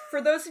means,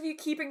 for those of you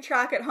keeping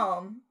track at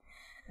home,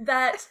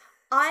 that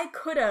I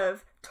could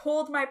have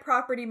told my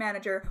property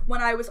manager when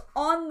I was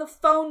on the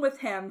phone with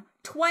him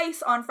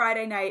twice on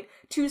Friday night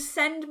to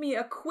send me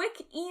a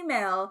quick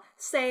email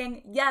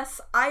saying,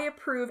 yes, I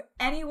approve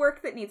any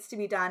work that needs to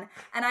be done,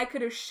 and I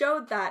could have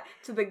showed that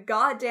to the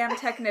goddamn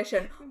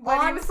technician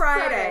on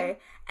Friday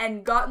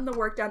and gotten the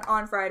work done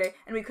on Friday,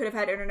 and we could have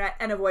had internet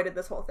and avoided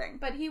this whole thing.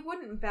 But he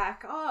wouldn't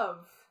back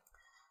off.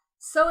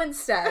 So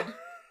instead,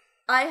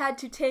 I had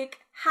to take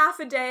half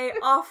a day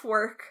off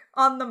work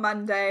on the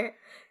Monday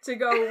to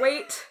go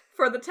wait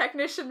for the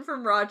technician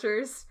from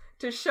Rogers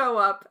to show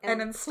up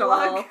and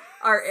install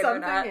our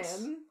internet.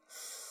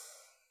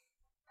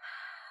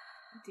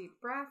 Deep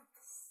breaths.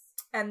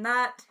 And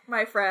that,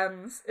 my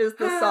friends, is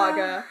the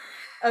saga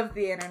of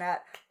the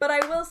internet. But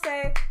I will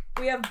say,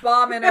 we have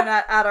bomb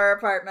internet at our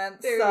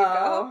apartment, there you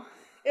go.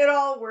 It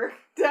all worked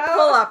out.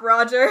 Pull up,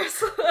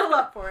 Rogers. Pull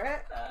up for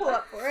it. Pull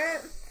up for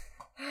it.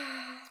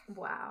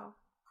 Wow.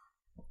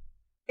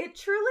 It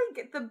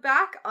truly, the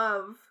back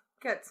of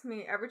gets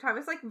me every time.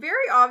 It's like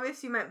very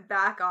obvious you meant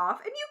back off,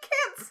 and you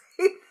can't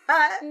say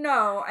that.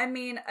 No, I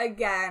mean,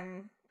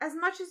 again, as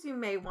much as you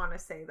may want to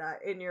say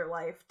that in your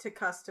life to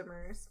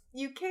customers,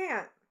 you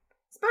can't.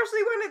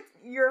 Especially when it's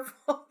your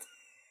fault.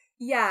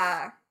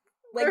 Yeah.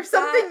 Like, there's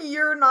something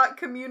you're not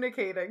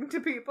communicating to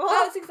people.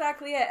 That's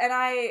exactly it. And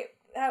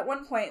at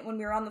one point, when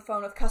we were on the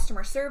phone with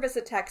customer service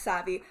at Tech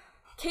Savvy,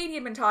 Katie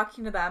had been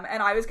talking to them,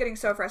 and I was getting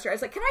so frustrated. I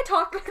was like, can I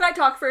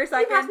talk for a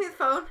second? Can you pass me the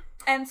phone?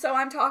 And so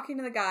I'm talking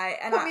to the guy,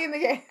 and put me in the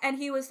game. And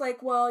he was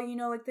like, well, you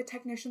know, like, the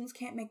technicians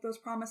can't make those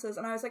promises.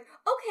 And I was like,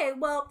 okay,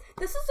 well,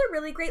 this is a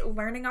really great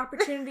learning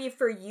opportunity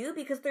for you,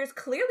 because there's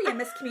clearly a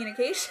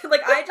miscommunication.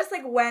 Like, I just,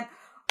 like, went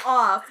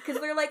off,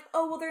 because they're like,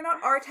 oh, well, they're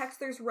not our techs,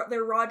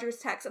 they're Rogers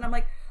techs. And I'm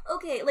like,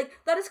 okay, like,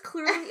 that is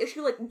clearly the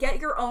issue. Like, get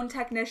your own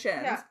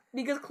technicians. Yeah.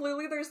 Because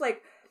clearly there's,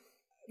 like,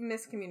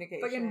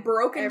 miscommunication. Fucking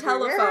broken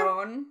everywhere.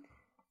 Telephone.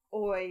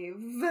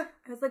 Oive.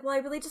 I was like, well, I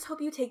really just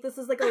hope you take this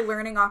as, like, a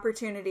learning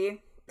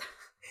opportunity.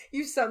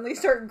 You suddenly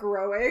start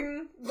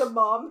growing the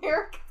mom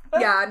haircut.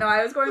 Yeah, no,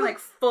 I was going, like,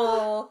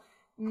 full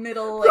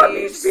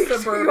middle-aged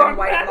suburban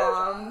white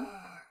mom.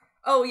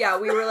 Oh yeah,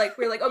 we were like,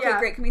 okay, Yeah.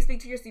 great. Can we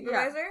speak to your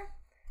supervisor?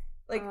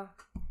 Like, Ugh.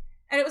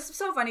 and it was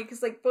so funny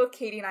because like both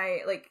Katie and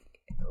I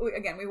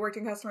we worked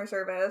in customer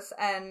service,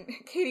 and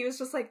Katie was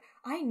just like,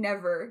 I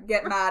never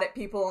get mad at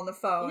people on the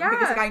phone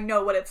because like I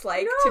know what it's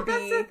like to be.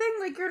 That's the thing.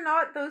 Like, you're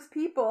not those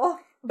people.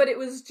 But it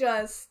was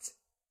just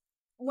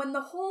when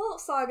the whole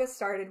saga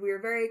started, we were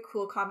very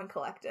cool, calm, and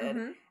collected.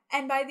 Mm-hmm.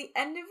 And by the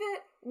end of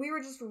it, we were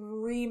just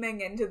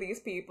reaming into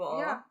these people.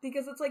 Yeah.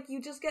 Because it's like, you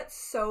just get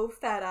so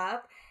fed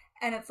up,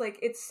 and it's like,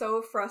 it's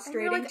so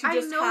frustrating like, to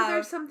just I know have...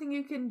 there's something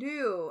you can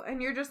do,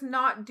 and you're just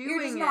not doing it.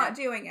 You're just not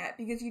doing it,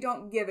 because you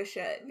don't give a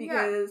shit.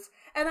 Because...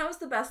 And that was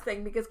the best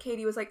thing, because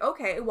Katie was like,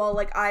 okay, well,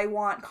 like, I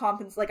want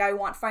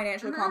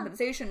financial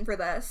compensation for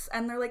this.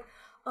 And they're like,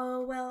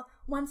 oh, well,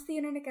 once the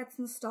internet gets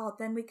installed,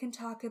 then we can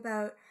talk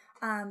about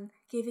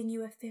giving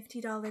you a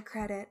 $50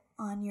 credit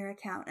on your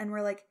account. And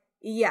we're like,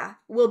 yeah,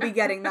 we'll be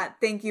getting that.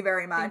 Thank you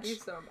very much. Thank you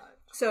so much.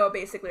 So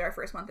basically our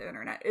first month of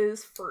internet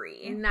is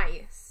free.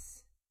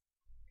 Nice.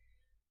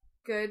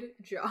 Good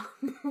job.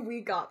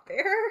 We got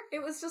there.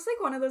 It was just like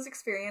one of those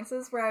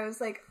experiences where I was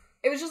like,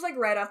 it was just like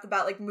right off the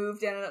bat, like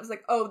moved in, and it was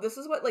like, oh, this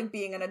is what like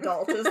being an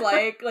adult is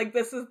like. Like,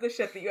 this is the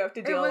shit that you have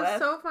to deal with. It was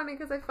so funny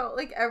because I felt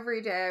like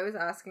every day I was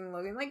asking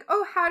Logan, like,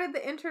 oh, how did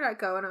the internet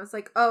go? And I was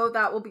like, oh,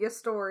 that will be a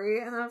story.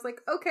 And I was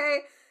like, okay.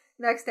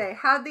 Next day,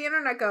 how'd the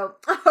internet go?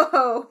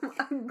 Oh,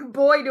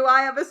 boy, do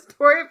I have a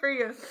story for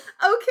you.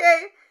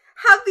 Okay,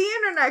 how'd the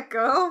internet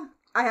go?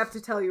 I have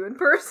to tell you in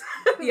person.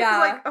 Yeah.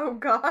 Like, oh,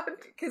 God.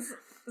 Because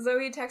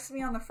Zoe texted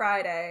me on the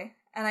Friday,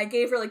 and I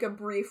gave her like a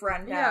brief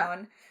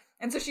rundown. Yeah.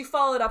 And so she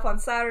followed up on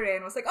Saturday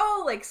and was like,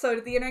 oh, like, so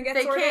did the internet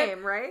get sorted? They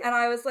came, right? And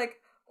I was like,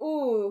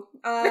 ooh,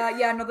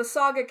 yeah, no, the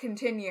saga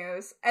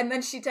continues. And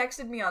then she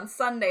texted me on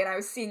Sunday, and I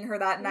was seeing her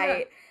that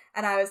night,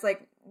 and I was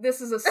like,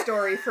 this is a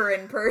story for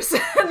in person.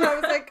 And I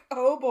was like,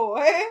 oh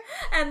boy.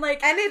 And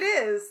like, and it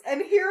is.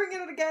 And hearing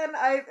it again,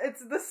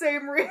 it's the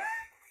same reaction.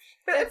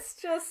 It's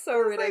just so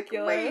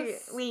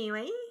ridiculous. Like,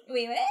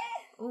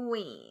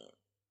 wait.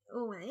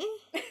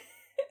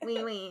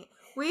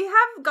 We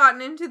have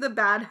gotten into the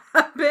bad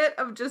habit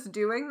of just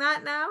doing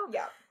that now.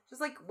 Yeah.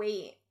 Just like,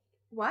 wait,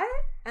 what?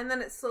 And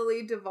then it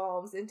slowly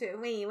devolves into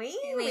wait.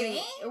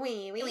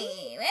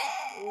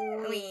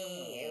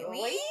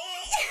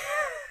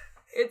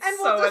 It's and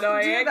so we'll just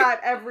annoying. do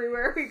that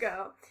everywhere we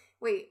go.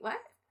 Wait, what?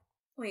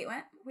 Wait,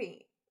 what?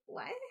 Wait,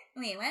 what?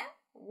 Wait, what?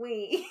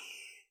 Wait,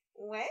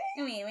 what?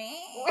 Wait, We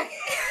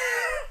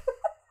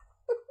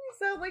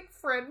sound like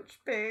French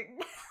pig.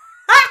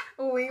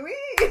 Wait. French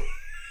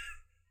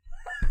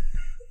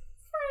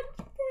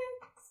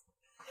pigs.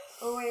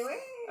 Wait.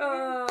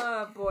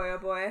 Oh,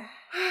 boy.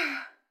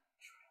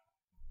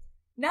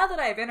 Now that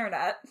I have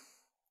internet,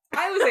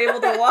 I was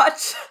able to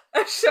watch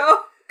a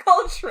show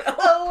called Shrill.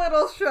 A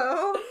little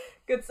show.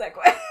 Good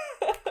segue.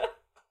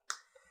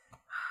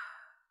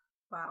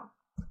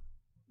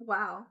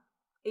 Wow.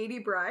 80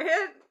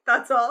 Bryant.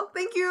 That's all.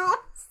 Thank you.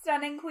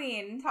 Stunning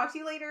queen. Talk to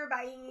you later.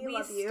 Bye. We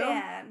Love you.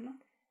 stan.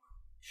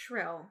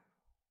 Shrill.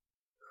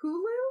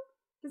 Hulu?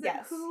 Is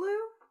Yes. it Hulu?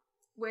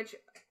 Which,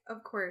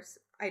 of course,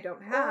 I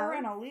don't have. Or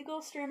an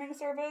illegal streaming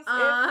service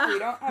Uh. if we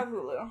don't have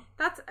Hulu.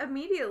 That's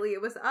immediately,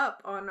 it was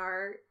up on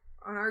our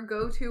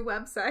go-to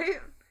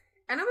website.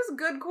 And it was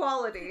good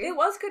quality. It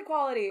was good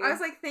quality. I was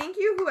like, thank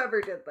you, whoever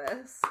did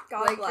this.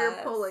 God like, bless.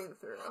 you're pulling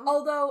through.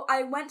 Although,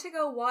 I went to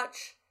go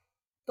watch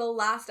the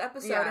last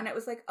episode, Yeah. and it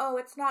was like, oh,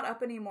 it's not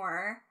up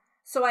anymore.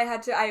 So I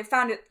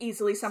found it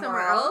easily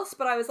somewhere else,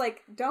 but I was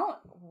like, don't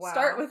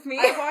start with me.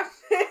 I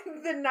watched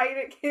it the night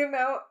it came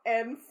out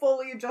and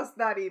fully just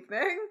that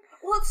evening.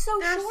 Well, it's so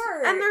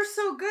short. And they're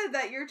so good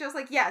that you're just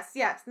like, yes,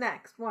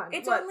 next one.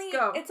 Let's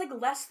go. It's like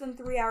less than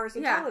 3 hours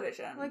of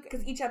television. Like,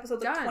 because each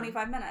episode's like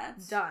 25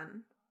 minutes.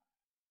 Done.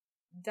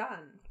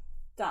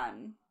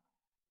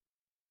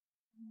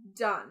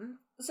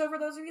 So for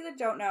those of you that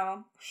don't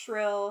know,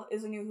 Shrill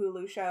is a new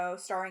Hulu show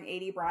starring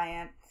A.D.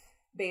 Bryant,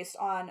 based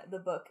on the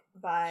book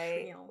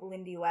by Shrill.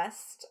 Lindy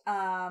West.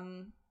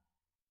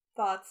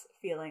 Thoughts,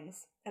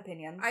 feelings,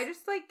 opinions. I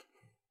just like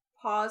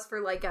pause for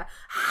like a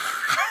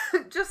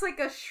just like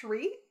a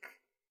shriek.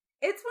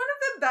 It's one of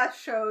the best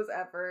shows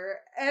ever,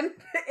 and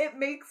it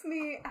makes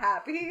me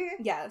happy.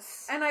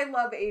 Yes. And I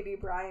love A.D.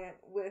 Bryant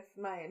with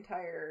my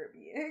entire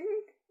being.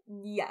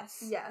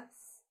 Yes.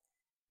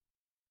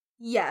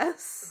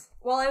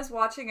 While I was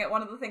watching it,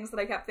 one of the things that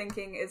I kept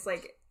thinking is,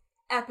 like,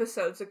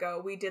 episodes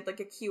ago, we did, like,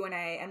 a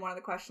Q&A, and one of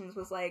the questions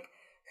was, like,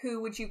 who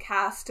would you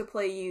cast to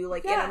play you,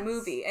 like, in a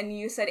movie? And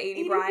you said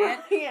A.D.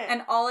 Bryant.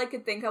 And all I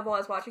could think of while I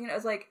was watching it, I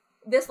was like,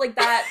 this, like,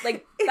 that,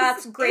 like,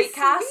 that's great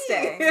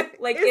casting. Me.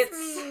 Like,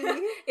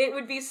 it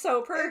would be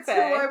so perfect. It's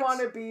who I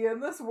want to be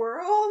in this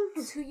world.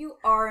 It's who you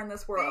are in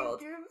this world.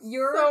 Thank you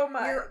You're so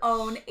much. your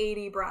own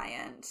A.D.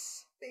 Bryant.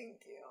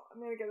 Thank you. I'm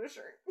gonna get a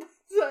shirt.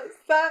 Says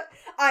that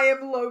I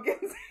am Logan's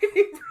A.D.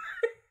 Bryant.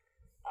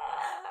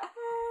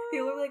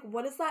 People are like,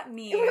 what does that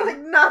mean? You're like,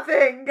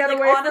 nothing. Get like,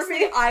 away honestly,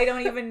 from me. I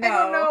don't even know. I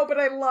don't know, but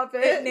I love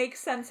it. It makes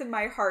sense in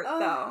my heart,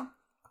 though.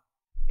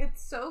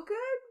 It's so good.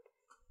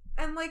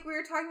 And like we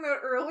were talking about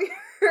earlier,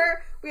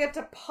 we had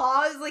to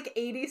pause like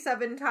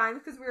 87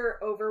 times because we were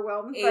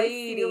overwhelmed by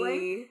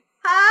feeling.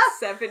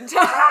 7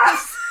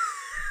 times.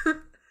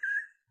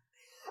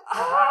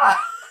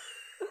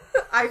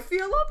 I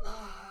feel up.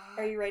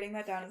 Are you writing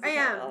that down as a I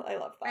am. title? I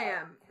love that.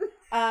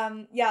 I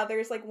am. Yeah,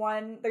 there's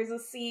a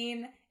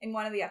scene in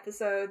one of the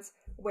episodes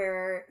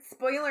where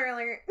Spoiler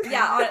alert.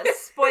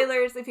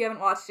 spoilers, if you haven't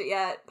watched it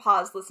yet,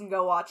 pause, listen,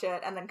 go watch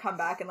it, and then come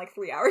back in like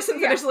 3 hours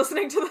and finish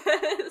listening to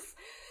this.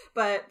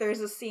 But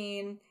there's a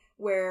scene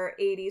where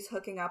 80's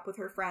hooking up with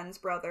her friend's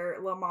brother,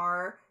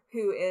 Lamar,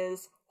 who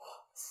is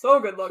so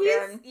good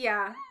looking.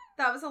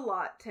 That was a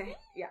lot to...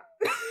 Yeah.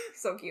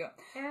 So cute.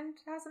 And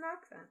has an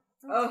accent.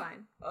 That's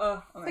fine.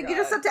 Oh my God. You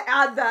just have to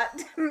add that,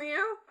 didn't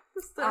you?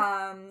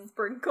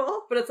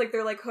 Sprinkle. But it's like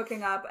they're like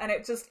hooking up, and I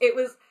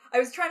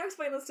was trying to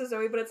explain this to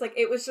Zoe, but it's like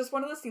it was just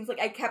one of those scenes like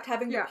I kept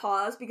having to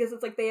pause because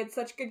it's like they had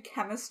such good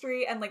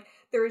chemistry, and like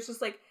there was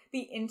just like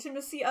the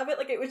intimacy of it,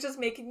 like it was just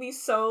making me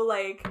so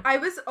like I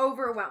was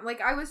overwhelmed. Like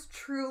I was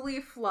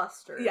truly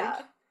flustered. Yeah.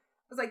 I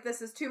was like,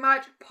 this is too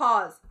much.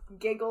 Pause.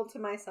 Giggle to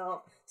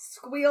myself.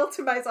 Squeal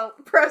to myself.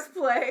 Press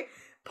play.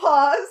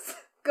 Pause.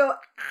 Go.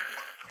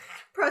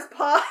 Press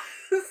pause.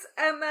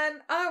 And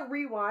then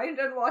rewind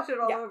and watch it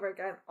all over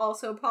again.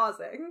 Also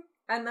pausing.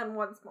 And then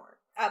once more.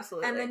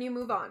 Absolutely. And then you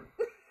move on.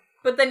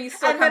 But then you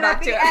still come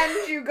back to it. And then at the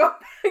end you go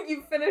back.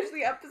 You finish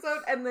the episode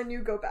and then you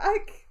go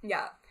back.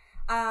 Yeah.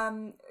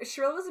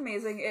 Shrill was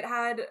amazing. It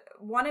had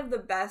one of the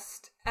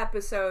best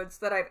episodes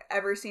that I've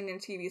ever seen in a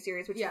TV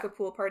series, which is the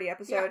pool party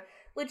episode,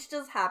 which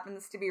just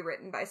happens to be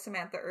written by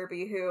Samantha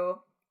Irby, who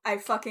I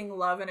fucking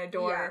love and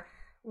adore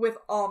with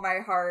all my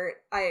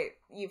heart.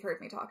 You've heard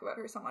me talk about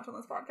her so much on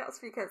this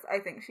podcast because I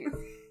think she's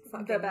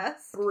fucking the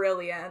best,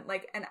 brilliant,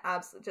 like an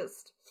absolute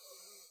just.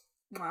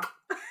 Mwah.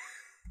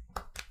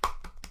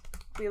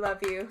 We love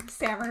you,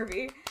 Sam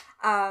Irby.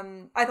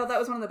 I thought that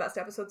was one of the best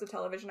episodes of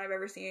television I've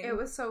ever seen. It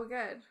was so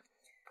good.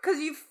 Because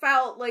you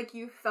felt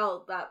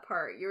that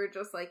part. You were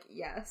just like,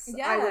 yes.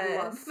 I would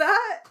love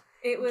that.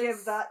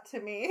 Give that to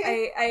me.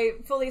 I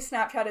fully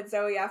Snapchatted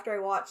Zoe after I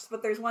watched,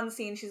 but there's one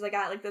scene she's like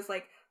at like this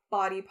like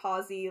body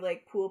pausey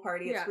like pool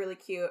party. It's really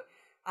cute.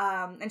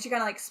 And she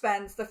kind of like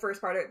spends the first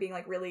part of it being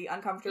like really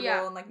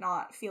uncomfortable and like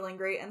not feeling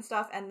great and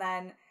stuff. And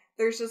then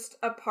there's just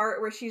a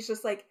part where she's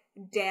just like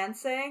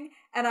dancing,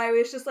 and I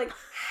was just like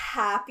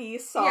happy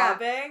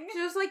sobbing.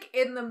 She's just like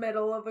in the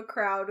middle of a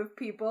crowd of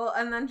people,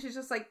 and then she's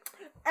just like,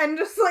 and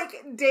just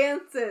like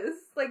dances,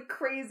 like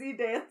crazy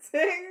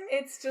dancing.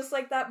 It's just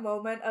like that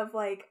moment of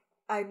like,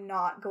 I'm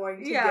not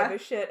going to give a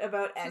shit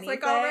about anything.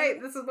 It's like, all right,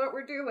 this is what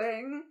we're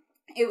doing.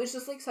 It was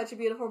just like such a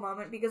beautiful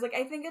moment because like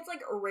I think it's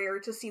like rare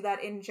to see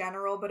that in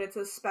general, but it's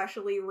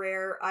especially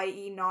rare,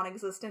 i.e.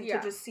 non-existent,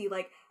 to just see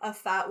like a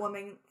fat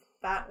woman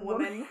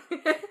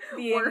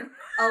being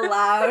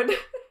allowed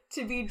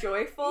to be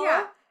joyful.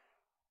 Yeah.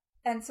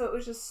 And so it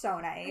was just so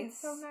nice.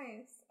 It's so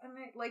nice. And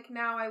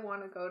now I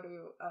want to go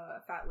to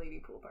a fat lady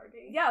pool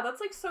party. Yeah,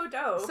 that's like so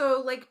dope.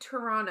 So like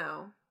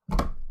Toronto,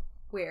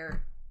 where's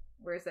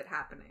it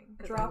happening?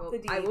 Drop the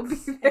deets I will be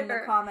there in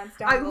the comments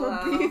down below.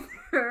 I will be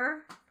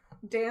there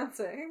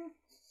dancing.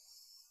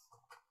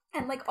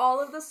 And like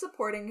all of the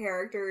supporting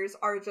characters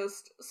are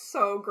just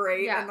so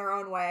great in their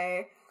own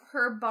way.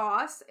 Her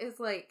boss is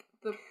like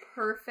the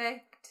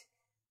perfect,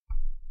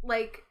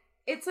 like,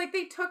 it's like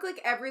they took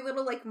like every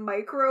little like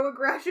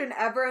microaggression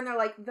ever, and they're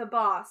like, the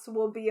boss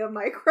will be a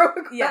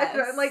microaggression. Yes.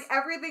 And like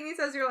everything he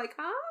says, you're like,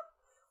 huh?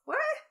 What?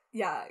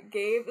 Yeah,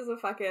 Gabe is a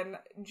fucking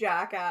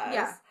jackass.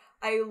 Yeah.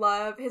 I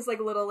love his like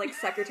little like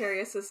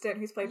secretary assistant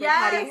who's played by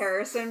Patty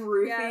Harrison,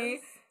 Ruthie.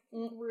 Yes.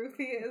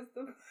 Ruthie is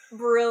the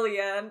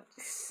brilliant.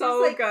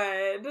 So like,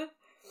 good.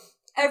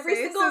 Every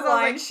single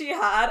line she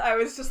had, I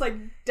was just like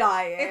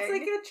dying. It's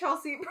like a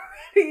Chelsea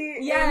Peretti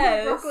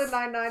in Brooklyn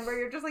Nine-Nine where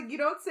you're just like, you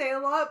don't say a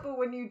lot, but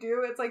when you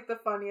do, it's like the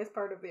funniest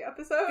part of the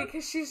episode.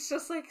 Because she's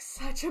just like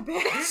such a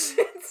bitch.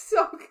 It's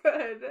so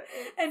good.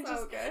 And so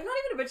just good. Not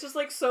even a bitch, just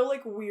like so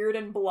like weird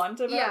and blunt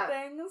about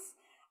things.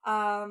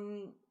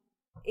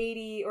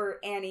 80 or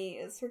Annie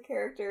is her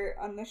character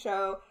on the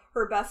show.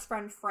 Her best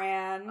friend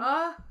Fran.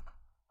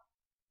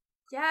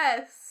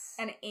 Yes.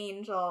 And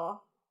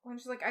Angel. When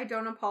she's like, I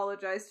don't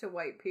apologize to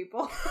white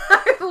people.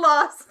 I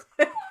lost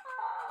it.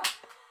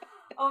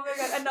 Oh my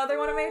god. Another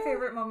one of my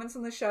favorite moments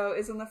in the show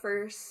is in the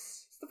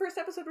first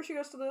episode where she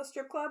goes to the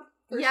strip club.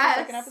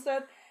 Second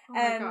episode. Oh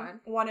my god.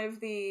 One of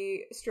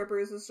the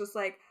strippers is just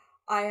like,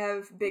 I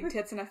have big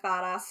tits and a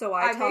fat ass, so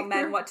I tell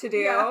men what to do.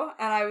 Yeah.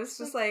 And I was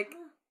just like...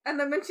 And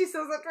then when she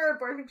says that to her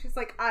boyfriend, she's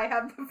like, I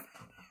have the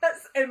fat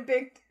ass and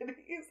big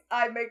titties.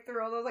 I make the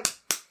rules.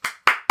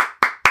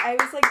 I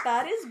was like,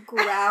 that is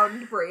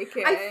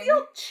groundbreaking. I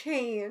feel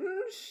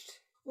changed.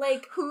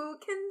 Like, who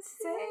can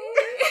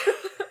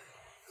say?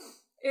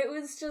 It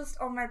was just,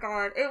 oh my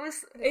god.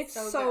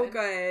 It's so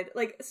good.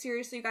 Like,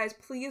 seriously, you guys,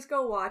 please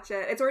go watch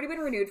it. It's already been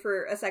renewed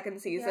for a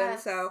second season,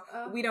 so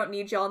we don't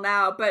need y'all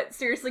now, but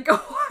seriously, go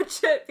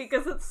watch it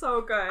because it's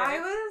so good. I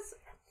was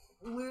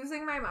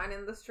losing my mind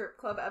in the strip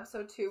club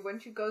episode 2 when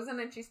she goes in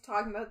and she's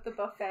talking about the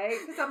buffet,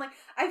 because I'm like,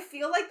 I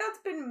feel like that's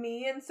been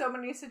me in so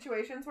many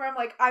situations where I'm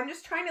like, I'm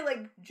just trying to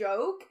like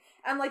joke,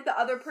 and like the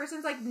other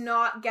person's like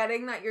not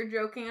getting that you're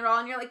joking at all,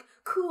 and you're like,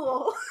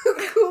 cool,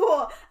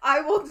 cool,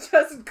 I will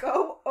just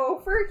go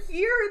over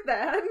here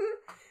then.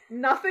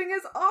 Nothing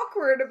is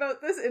awkward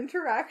about this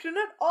interaction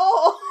at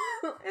all.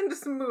 And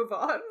just move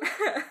on.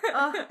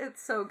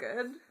 It's so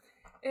good.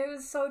 It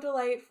was so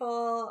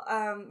delightful.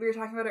 We were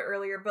talking about it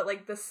earlier, but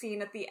like the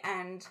scene at the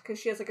end, because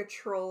she has like a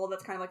troll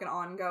that's kind of like an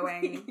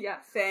ongoing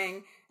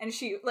thing, and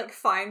she like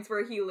finds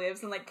where he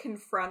lives and like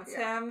confronts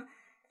him.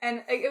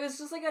 And it was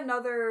just like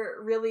another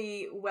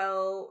really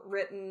well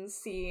written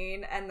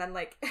scene, and then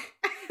like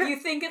you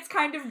think it's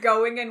kind of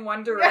going in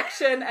one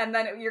direction, and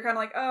then you're kind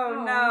of like,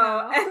 oh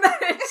no, and then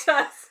it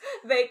just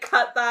they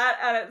cut that,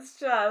 and it's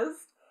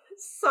just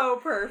so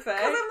perfect.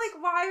 Because I'm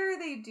like, why are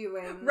they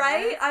doing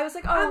right? this? I was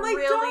like, oh, I'm like,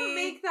 really? don't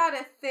make that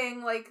a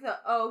thing. Like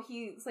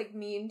he's like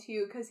mean to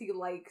you because he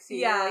likes you.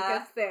 Yeah,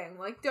 like a thing.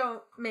 Like,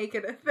 don't make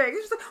it a thing.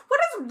 It's just like, what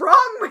is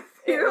wrong with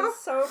you? It was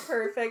so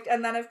perfect.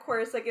 And then of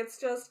course, like it's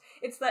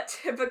that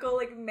typical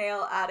like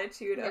male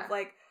attitude of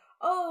like,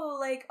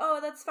 oh,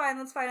 that's fine.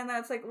 And then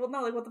it's like, well,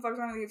 no, like, what the fuck's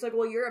wrong with you? It's like,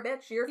 well, you're a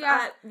bitch, you're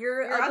fat,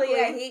 you're ugly,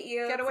 I hate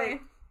you. Get it's away.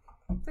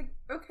 Like, it's like,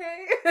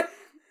 okay.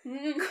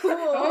 Cool.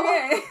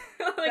 Okay.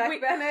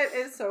 Like, Bennett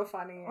is so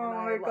funny, and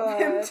I love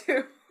him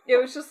too.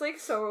 It was just like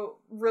so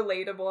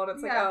relatable, and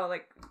it's like, oh,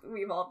 like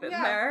we've all been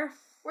there.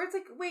 Where it's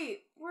like,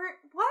 wait, what?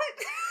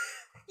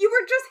 You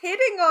were just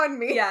hitting on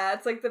me. Yeah,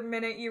 it's like the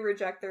minute you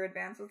reject their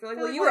advances, they're like,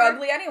 well, you were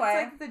ugly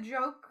anyway. It's like the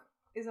joke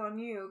is on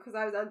you because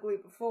I was ugly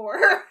before,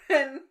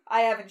 and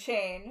I haven't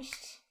changed.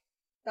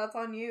 That's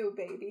on you,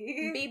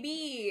 baby.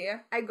 Baby,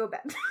 I go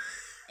bed.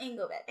 I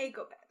go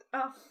bed.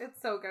 Oh, it's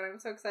so good. I'm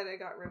so excited it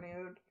got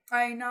renewed.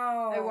 I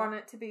know. I want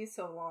it to be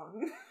so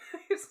long. I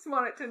just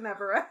want it to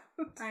never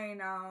end. I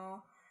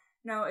know.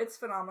 No, it's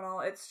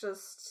phenomenal. It's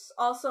just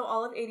also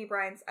all of Aidy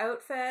Bryant's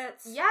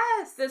outfits.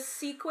 Yes! The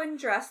sequin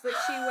dress that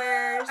she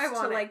wears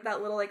to like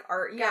that little like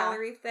art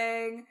gallery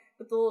thing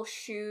with the little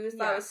shoes.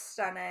 That was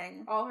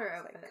stunning. All her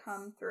outfits like,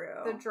 come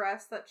through. The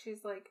dress that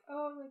she's like,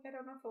 oh, like I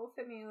don't know if it'll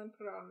fit me, and then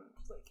put it on.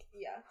 Just like,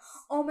 yes.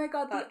 Oh my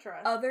god, that the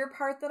dress. Other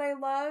part that I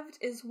loved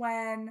is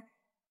when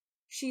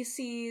she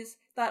sees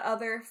that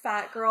other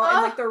fat girl in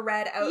like the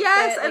red outfit.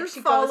 Yes, like, and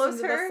she follows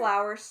goes into the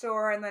flower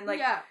store, and then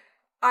like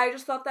I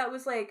just thought that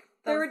was like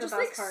there were just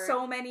like part.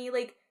 So many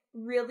like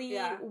really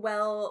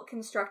well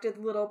constructed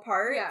little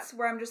parts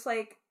where I'm just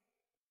like,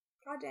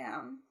 god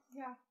damn.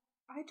 Yeah.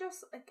 I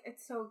just like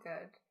it's so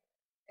good.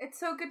 It's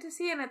so good to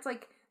see, and it's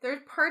like there's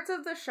parts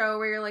of the show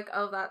where you're like,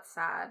 oh, that's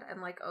sad,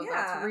 and like, oh,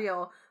 that's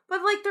real.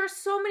 But like there's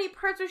so many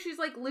parts where she's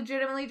like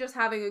legitimately just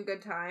having a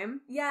good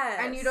time. Yes.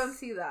 And you don't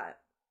see that.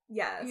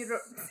 Yes. You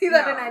don't see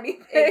that in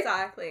anything.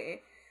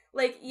 Exactly.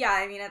 Like, yeah,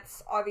 I mean,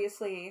 it's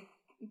obviously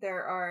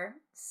there are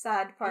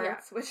sad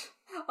parts, which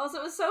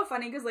also was so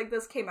funny because, like,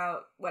 this came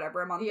out,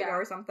 whatever, a month ago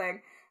or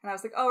something, and I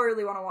was like, oh, I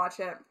really want to watch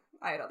it.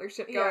 I had other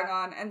shit going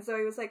on, and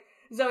Zoe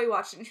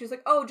watched it, and she was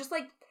like, oh, just,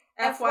 like,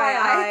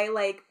 FYI,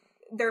 like,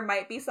 there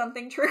might be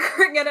something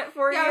triggering in it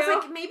for you. Yeah, I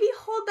was like, maybe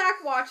hold back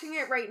watching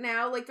it right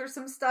now. Like, there's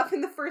some stuff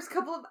in the first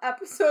couple of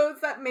episodes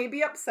that may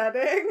be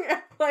upsetting.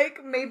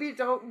 Like, maybe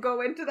don't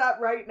go into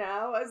that right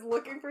now as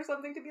looking for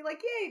something to be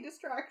like, yay,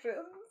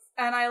 distractions.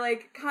 And I,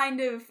 like, kind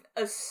of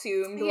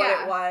assumed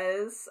what it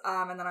was.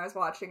 And then I was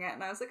watching it,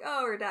 and I was like,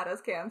 oh, her dad has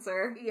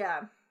cancer.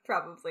 Yeah.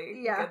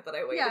 Probably good that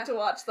I waited to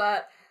watch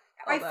that.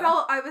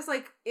 I was,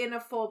 like, in a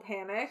full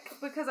panic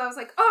because I was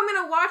like, oh, I'm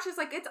gonna watch this.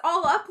 Like, it's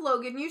all up,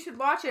 Logan. You should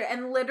watch it.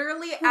 And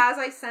literally, as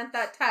I sent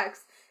that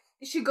text,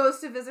 she goes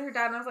to visit her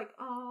dad, and I was like,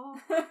 oh,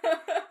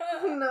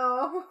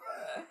 no.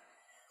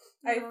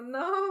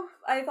 No.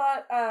 I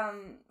thought, I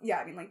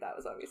mean, like, that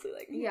was obviously,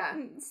 like,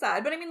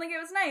 sad. But, I mean, like, it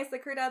was nice.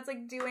 Like, her dad's,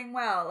 like, doing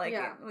well. Like,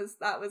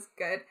 that was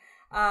good.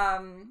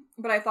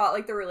 But I thought,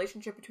 like, the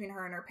relationship between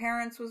her and her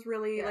parents was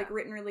really, like,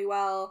 written really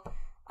well.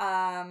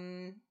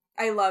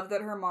 I love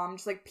that her mom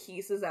just, like,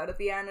 pieces out at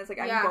the end. It's like,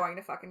 I'm going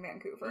to fucking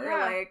Vancouver.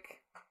 Yeah. Like,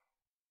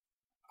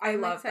 I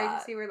love that. I'm excited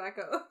to see where that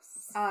goes.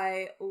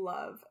 I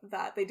love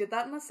that. They did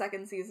that in the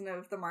second season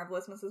of The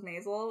Marvelous Mrs.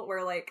 Maisel,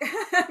 where, like,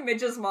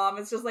 Midge's mom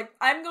is just like,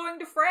 I'm going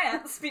to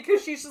France,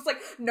 because she's just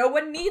like, no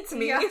one needs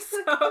me. Yeah. So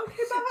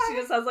she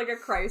just has, like, a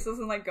crisis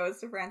and, like, goes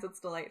to France. It's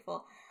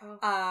delightful.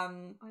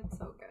 Oh, it's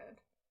so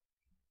good.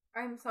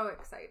 I'm so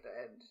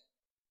excited.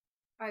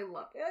 I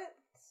love it.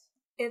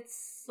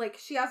 It's like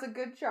she has a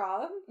good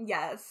job.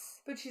 Yes.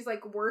 But she's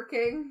like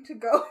working to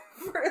go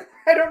further.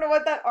 I don't know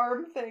what that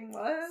arm thing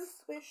was.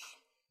 Swish.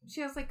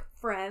 She has like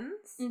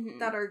friends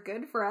that are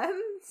good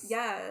friends.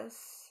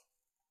 Yes.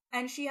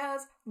 And she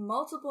has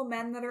multiple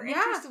men that are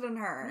interested in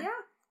her. Yeah.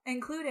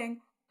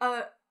 Including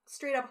a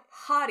straight up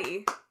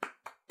hottie.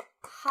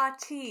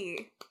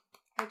 Hottie.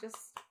 I just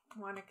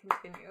want to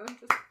continue.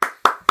 Just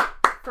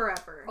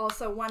forever.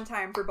 Also, one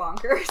time for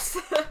Bonkers.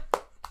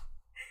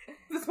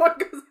 This one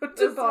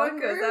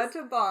goes out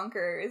to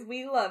Bonkers.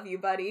 We love you,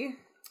 buddy.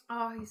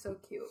 Oh, he's so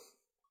cute.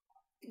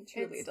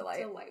 Truly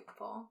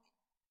delightful.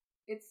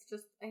 It's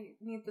just, I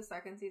need the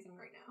second season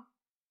right now.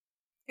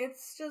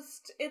 It's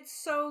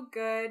so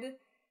good,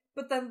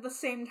 but then at the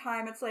same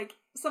time, it's like,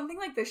 something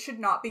like this should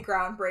not be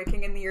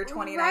groundbreaking in the year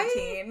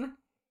 2019. Right?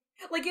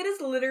 Like, it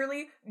is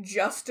literally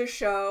just a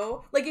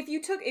show. Like, if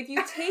you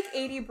take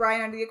A.D.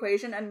 Bryant out of the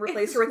equation and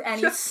replace her with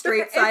any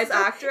straight-size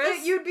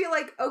actress, you'd be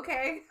like,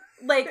 okay.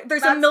 Like,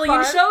 there's a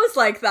million shows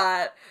like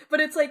that.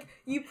 But it's like,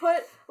 you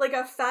put, like,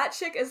 a fat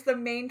chick as the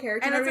main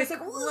character, and everybody's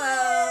like,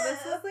 well,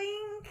 this is,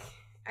 like,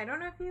 I don't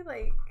know if you,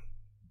 like,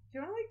 do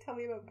you want to, like, tell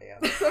me about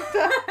Bam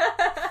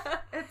sometime?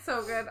 It's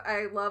so good.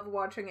 I love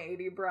watching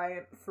A.D.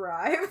 Bryant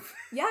thrive.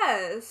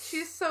 Yes.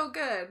 She's so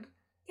good.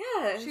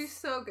 Yes. She's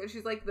so good.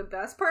 She's, like, the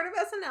best part of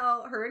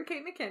SNL. Her and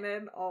Kate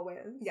McKinnon,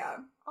 always. Yeah.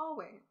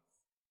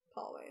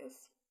 Always.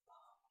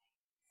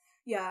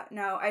 Yeah,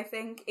 no, I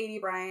think A.D.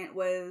 Bryant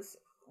was,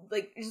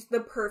 like, just the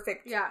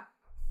perfect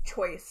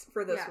choice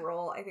for this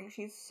role. I think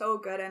she's so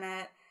good in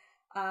it.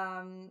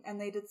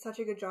 And they did such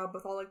a good job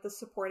with all, like, the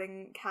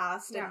supporting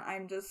cast, and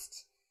I'm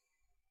just...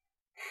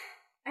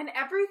 And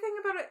everything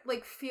about it,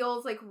 like,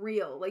 feels, like,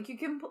 real. Like, you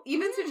can...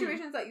 Even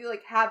situations that you,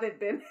 like, haven't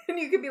been in,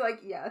 you can be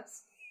like,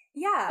 yes.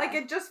 Yeah. Like,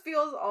 it just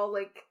feels all,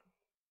 like,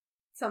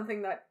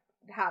 something that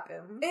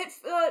happened. It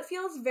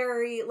feels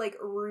very, like,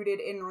 rooted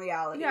in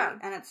reality. Yeah.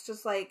 And it's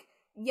just, like,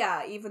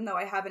 yeah, even though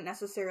I haven't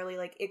necessarily,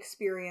 like,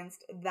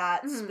 experienced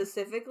that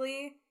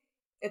specifically,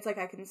 it's like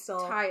I can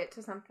still... tie it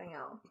to something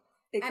else.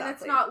 Exactly. And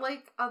it's not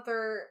like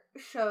other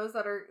shows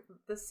that are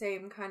the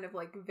same kind of,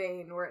 like,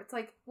 vein, where it's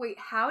like, wait,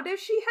 how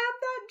does she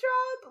have that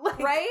job?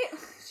 Like, right?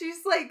 She's,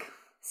 like,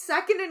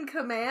 second in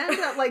command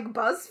at, like,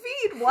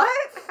 BuzzFeed?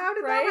 What? How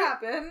did that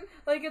happen?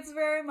 Like, it's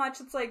very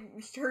much, it's like,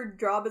 her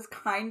job is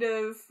kind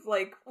of,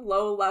 like,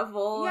 low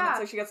level, and it's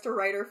like she gets to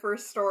write her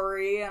first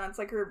story, and it's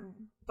like her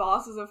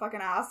boss is a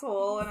fucking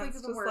asshole, and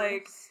it's just,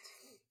 like...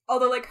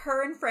 Although, like,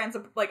 her and Fran's,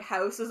 like,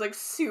 house is, like,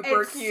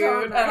 super cute,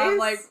 so nice. And I'm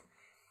like...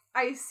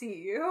 I see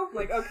you.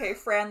 Like, okay,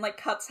 Fran, like,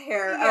 cuts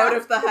hair out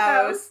of the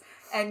house,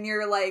 and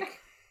you're, like,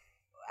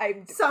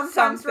 I'm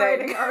sometimes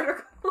writing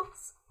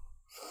articles.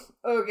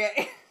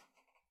 Okay.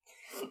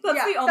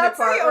 That's the only part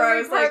where I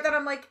was like... that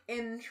I'm, like,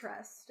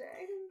 interesting.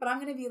 But I'm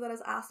gonna view that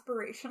as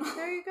aspirational.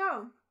 There you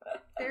go.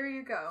 There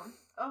you go.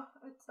 Oh,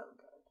 it's so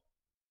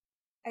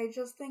good. I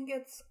just think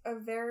it's a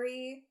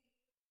very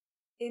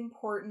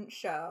important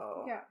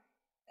show. Yeah.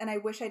 And I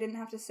wish I didn't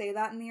have to say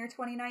that in the year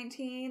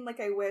 2019. Like,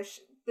 I wish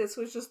this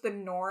was just the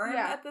norm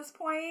at this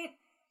point.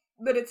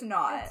 But it's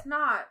not. It's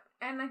not.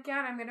 And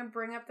again, I'm gonna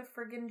bring up the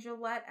friggin'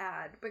 Gillette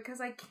ad.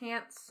 Because I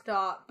can't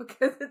stop.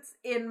 Because it's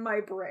in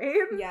my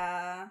brain.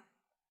 Yeah.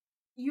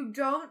 You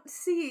don't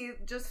see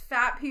just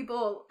fat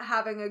people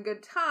having a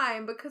good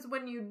time. Because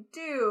when you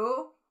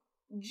do,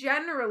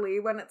 generally,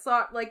 when it's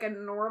not like a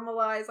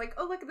normalized, like,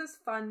 oh, look at this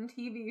fun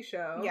TV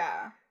show.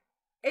 Yeah.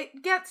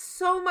 It gets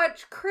so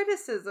much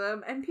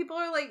criticism, and people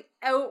are, like,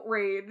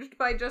 outraged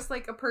by just,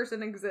 like, a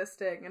person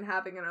existing and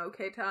having an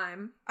okay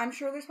time. I'm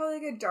sure there's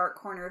probably, like, a dark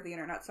corner of the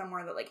internet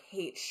somewhere that, like,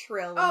 hates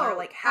Shrill, and they're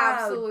like,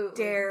 how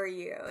dare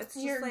you? It's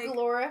just, You're like...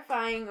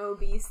 glorifying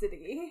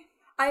obesity.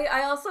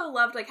 I also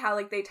loved, like, how,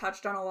 like, they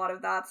touched on a lot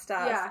of that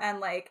stuff, and,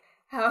 like,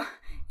 how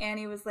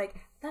Annie was like,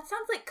 that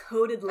sounds like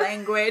coded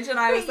language, and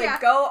I was like,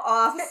 go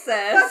off, sis.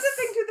 That's the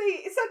thing, too,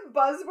 they said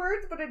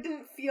buzzwords, but it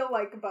didn't feel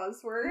like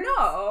buzzwords.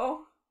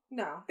 No.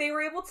 They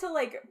were able to,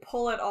 like,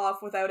 pull it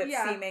off without it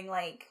seeming,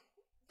 like,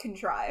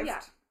 contrived.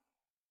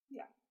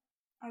 Yeah.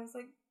 I was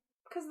like...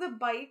 Because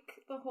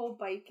the whole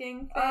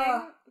biking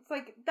thing, it's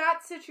like,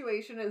 that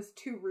situation is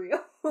too real.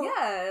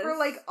 Yes. For,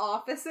 like,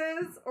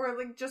 offices, or,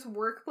 like, just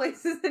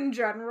workplaces in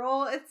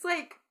general. It's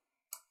like,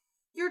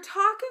 you're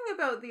talking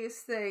about these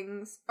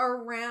things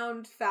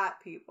around fat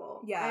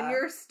people. Yeah. And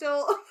you're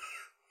still...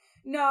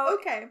 No.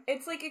 Okay.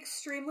 It's, like,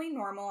 extremely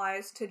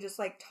normalized to just,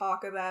 like,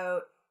 talk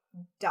about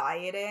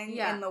dieting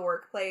in the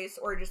workplace,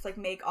 or just, like,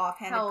 make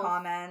offhanded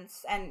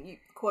comments and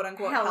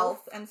quote-unquote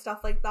health and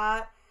stuff like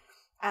that.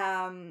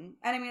 And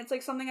I mean, it's,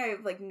 like, something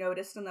I've, like,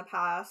 noticed in the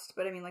past,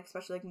 but I mean, like,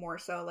 especially, like, more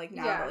so, like,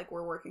 now that, like,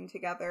 we're working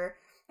together,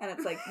 and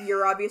it's, like,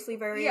 you're obviously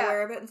very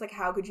aware of it, and it's, like,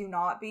 how could you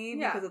not be?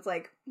 Because it's,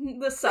 like,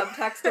 the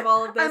subtext of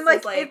all of this I'm like,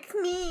 is, like... it's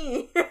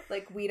me!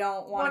 Like, we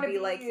don't want to be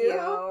like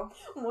you.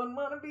 One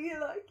want to be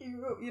like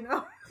you, you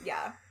know?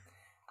 Yeah.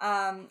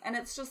 And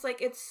it's just,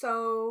 like, it's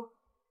so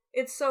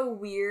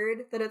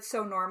weird that it's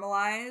so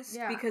normalized,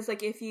 because,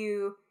 like, if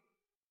you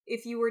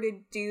were to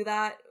do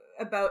that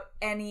about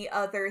any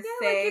other thing...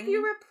 like, if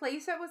you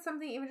replace it with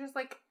something even just,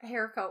 like,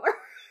 hair color,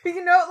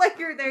 you know, like,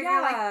 you're there,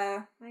 you're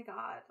like, my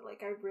god,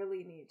 like, I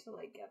really need to,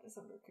 like, get this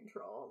under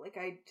control, like,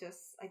 I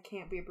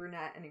can't be a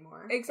brunette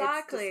anymore.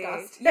 Exactly.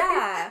 It's disgusting.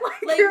 Yeah.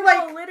 Like, you're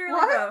like, literally,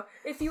 what? though,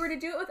 if you were to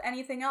do it with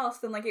anything else,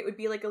 then, like, it would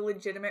be, like, a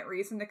legitimate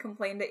reason to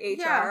complain to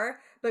HR,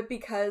 but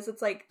because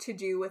it's, like, to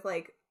do with,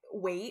 like,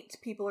 weight,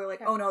 people are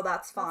like, oh no,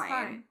 that's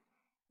fine.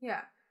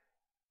 Yeah.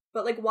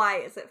 But, like, why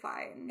is it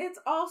fine? It's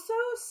also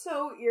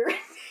so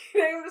irritating.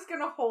 I'm just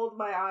gonna hold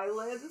my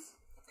eyelids.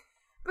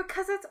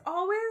 Because it's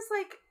always,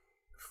 like,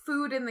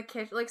 food in the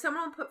kitchen. Like,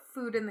 someone will put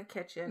food in the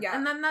kitchen. Yeah.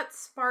 And then that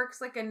sparks,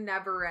 like, a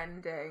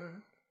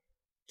never-ending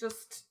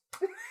just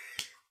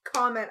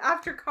comment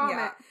after comment.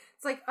 Yeah.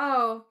 It's like,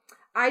 oh,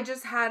 I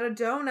just had a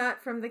donut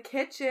from the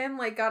kitchen.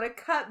 Like, gotta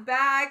cut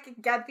back,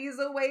 get these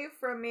away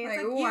from me. It's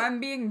Like, like, ooh, I'm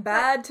being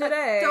bad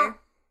today.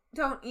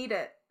 Don't eat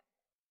it.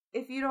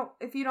 If you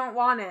don't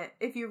want it,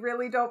 if you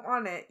really don't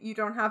want it, you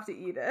don't have to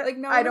eat it. Like,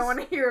 no I don't want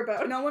to hear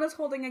about it. No one is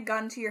holding a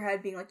gun to your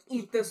head being like,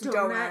 eat this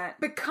donut.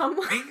 Become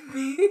like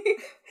me.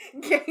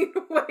 Gain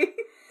weight.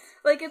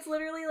 Like, it's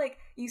literally like,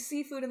 you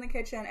see food in the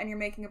kitchen and you're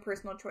making a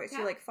personal choice. Yeah.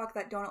 You're like, fuck,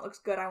 that donut looks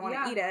good, I want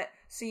to Yeah. eat it.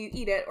 So you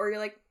eat it. Or you're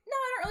like, no,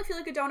 I don't really feel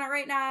like a donut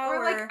right now.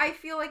 Or like, I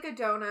feel like a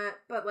donut,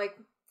 but like,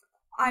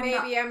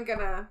 I'm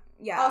gonna...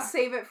 Yeah. I'll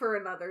save it for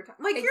another time.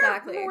 Like,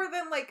 Exactly. You're more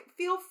than, like,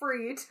 feel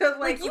free to,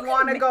 like you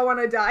want to go on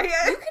a diet.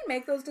 You can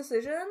make those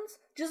decisions.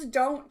 Just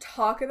don't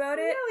talk about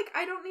it. Yeah, like,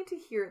 I don't need to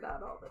hear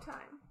that all the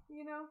time,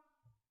 you know?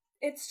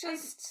 It's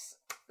just...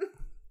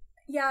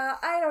 yeah,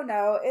 I don't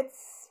know.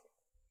 It's...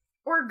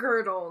 Or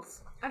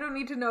girdles. I don't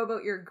need to know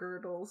about your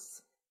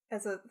girdles.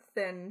 As a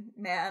thin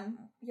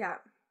man. Yeah.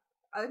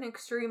 An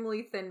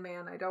extremely thin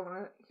man. I don't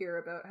want to hear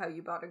about how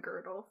you bought a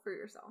girdle for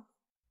yourself.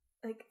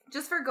 Like,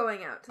 just for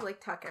going out to,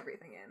 like, tuck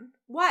everything in.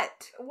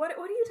 What? What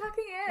are you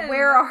tucking in?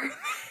 Where are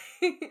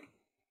they?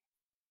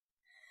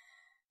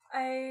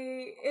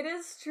 It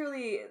is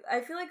truly,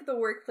 I feel like the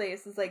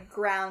workplace is, like,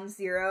 ground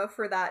zero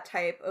for that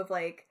type of,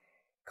 like,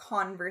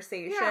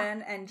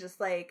 conversation and just,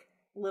 like,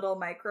 little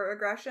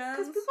microaggressions.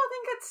 Because people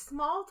think it's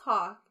small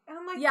talk. And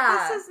I'm like,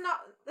 yeah.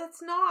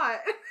 that's not.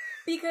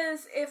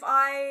 Because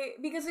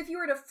if you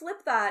were to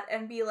flip that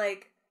and be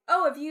like,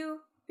 oh, have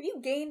you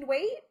gained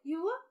weight?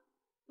 You look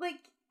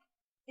like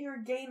you're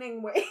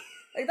gaining weight.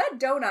 Like, that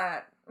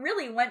donut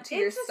really went to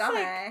your stomach.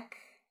 Like,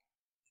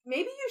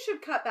 maybe you should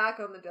cut back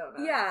on the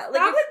donut. Yeah. Like,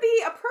 that would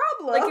be a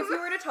problem. Like, if you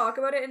were to talk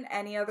about it in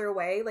any other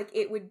way, like,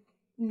 it would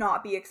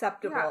not be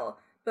acceptable. Yeah.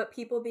 But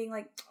people being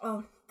like,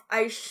 oh,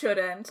 I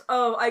shouldn't.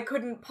 Oh, I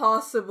couldn't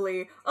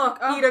possibly. Oh,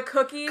 eat a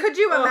cookie? Could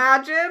you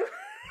imagine?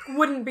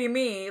 Wouldn't be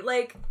me.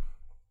 Like,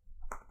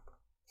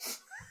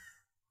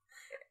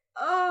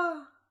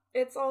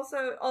 it's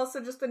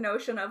also just the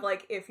notion of,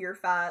 like, if you're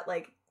fat,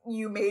 like,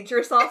 you made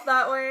yourself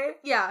that way.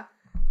 Yeah.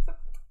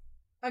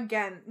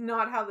 Again,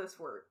 not how this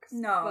works.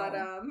 No. But,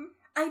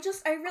 I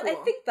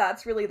think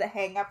that's really the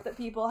hang-up that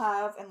people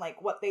have and,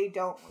 like, what they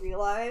don't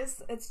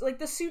realize. It's, like,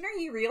 the sooner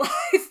you realize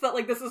that,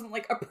 like, this isn't,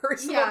 like, a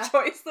personal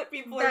choice that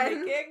people are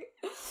making.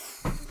 This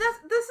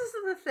is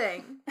the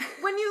thing.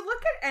 When you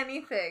look at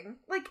anything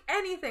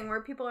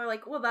where people are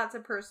like, well, that's a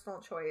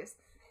personal choice,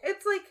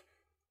 it's like,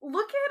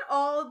 look at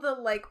all the,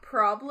 like,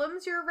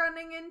 problems you're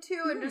running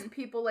into and just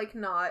people, like,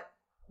 not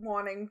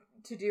wanting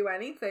to do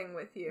anything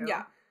with you.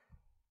 Yeah.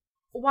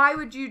 Why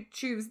would you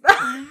choose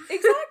that?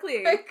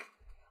 Exactly. Like,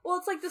 well,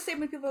 it's like the same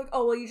when people are like,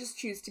 oh, well, you just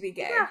choose to be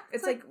gay. Yeah,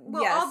 it's like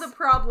well, yes. all the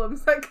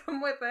problems that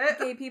come with it.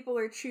 Gay people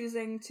are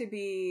choosing to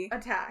be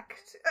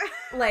attacked.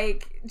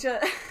 Like,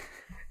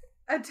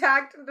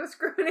 attacked and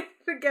discriminated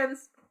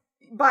against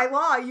by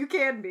law. You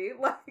can be,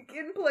 like,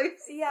 in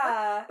place.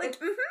 Yeah. Like,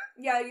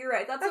 yeah, you're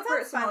right. That's a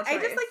personal choice. I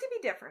just like to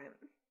be different,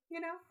 you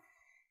know?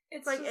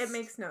 It's like, just, it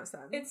makes no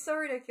sense. It's so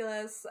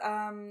ridiculous.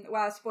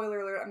 Wow,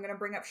 spoiler alert, I'm gonna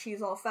bring up She's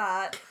All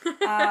Fat.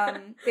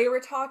 They were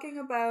talking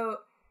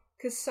about,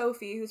 because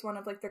Sophie, who's one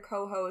of, like, the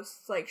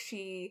co-hosts, like,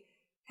 she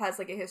has,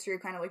 like, a history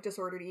of kind of, like,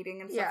 disordered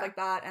eating and stuff like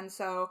that, and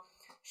so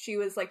she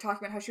was, like, talking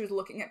about how she was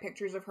looking at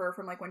pictures of her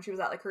from, like, when she was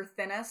at, like, her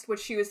thinnest, which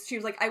she was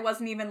like, I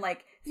wasn't even,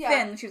 like,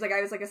 thin. She was like,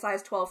 I was, like, a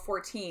size 12,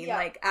 14,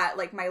 like, at,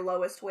 like, my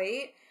lowest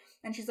weight.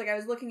 And she's like, I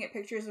was looking at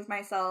pictures of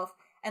myself,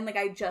 and, like,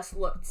 I just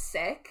looked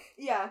sick.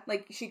 Yeah.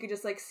 Like, she could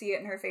just, like, see it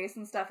in her face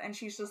and stuff, and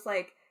she's just,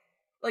 like,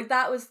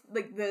 that was,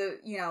 like, the,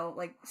 you know,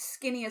 like,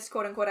 skinniest,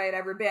 quote-unquote, I had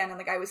ever been, and,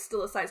 like, I was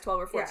still a size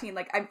 12 or 14.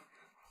 Like,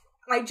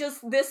 there's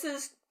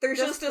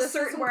just a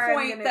certain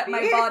point that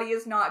my body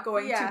is not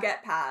going to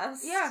get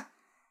past. Yeah.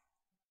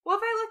 Well,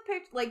 if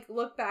I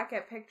look back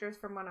at pictures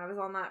from when I was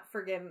on that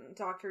friggin'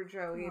 Dr.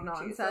 Joey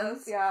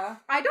nonsense, Jesus.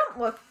 I don't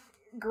look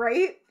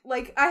great.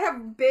 Like, I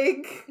have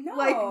big,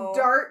 like,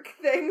 dark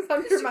things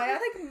under my eyes.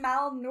 Like,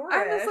 malnourished.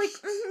 I was like,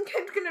 I'm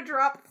gonna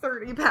drop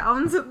 30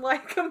 pounds in,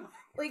 like, a month.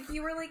 Like,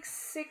 you were, like,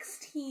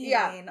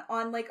 16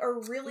 on, like, a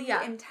really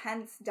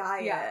intense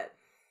diet. Yeah.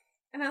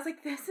 And I was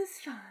like, this is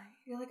fine.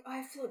 You're like, oh,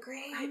 I feel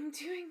great. I'm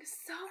doing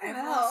so well.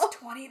 I've lost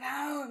 20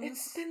 pounds.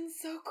 It's been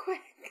so quick.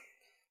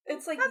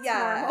 It's like, that's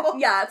normal.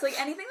 Yeah, it's like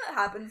anything that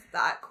happens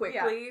that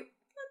quickly,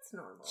 that's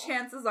normal.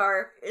 Chances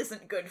are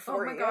isn't good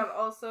for you. Oh my god,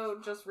 also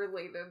just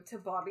related to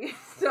body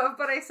stuff,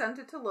 but I sent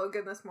it to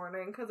Logan this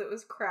morning because it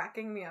was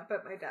cracking me up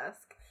at my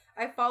desk.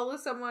 I follow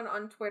someone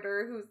on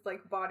Twitter who's,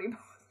 like, body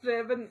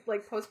positive and,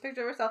 like, posts a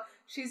picture of herself.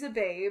 She's a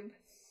babe.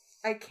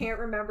 I can't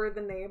remember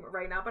the name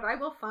right now, but I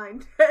will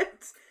find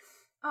it.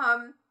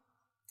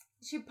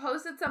 She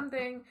posted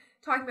something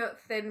talking about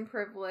thin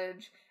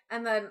privilege,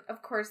 and then,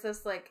 of course,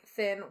 this, like,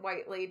 thin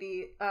white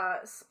lady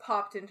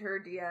popped into her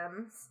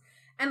DMs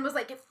and was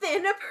like,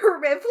 thin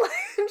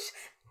privilege,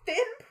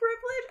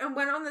 and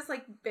went on this,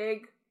 like,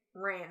 big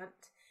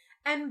rant.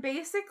 And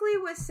basically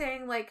was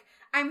saying, like,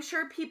 I'm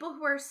sure people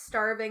who are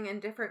starving in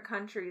different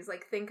countries,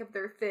 like, think of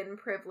their thin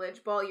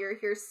privilege while you're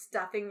here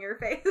stuffing your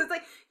face. It's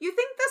like, you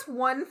think this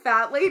one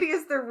fat lady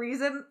is the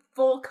reason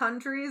full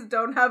countries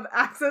don't have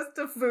access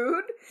to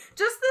food?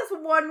 Just this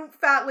one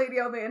fat lady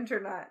on the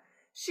internet.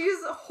 She's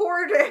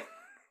hoarding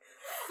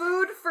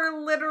food for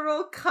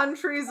literal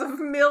countries of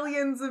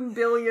millions and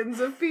billions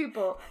of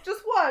people.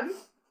 Just one.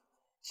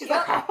 She's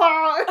like,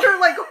 her,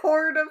 like,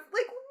 horde of,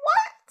 like,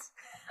 what?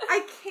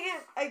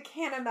 I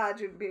can't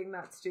imagine being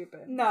that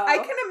stupid. No. I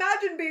can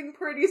imagine being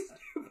pretty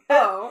stupid.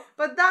 Oh.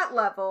 But that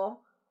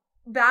level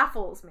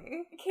baffles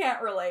me.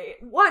 Can't relate.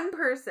 One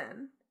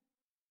person.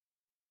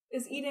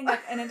 Is eating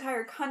like an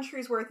entire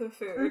country's worth of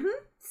food.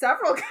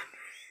 Several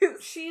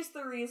countries. She's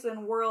the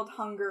reason world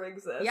hunger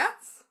exists. Yep.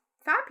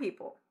 Fat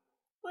people.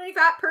 Like,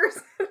 Fat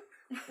person.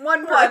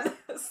 One person.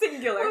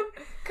 Singular.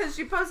 Because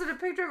she posted a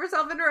picture of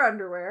herself in her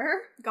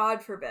underwear.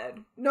 God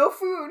forbid. No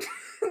food.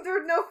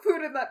 There's no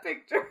food in that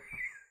picture.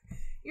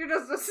 You're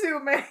just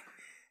assuming.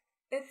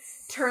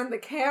 It's... Turn the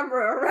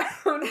camera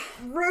around.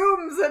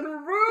 Rooms and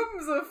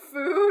rooms of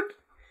food.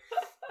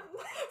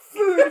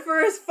 Food for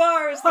as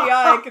far as the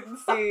eye can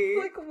see.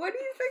 Like, what do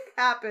you think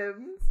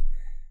happens?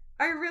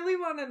 I really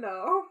want to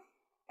know.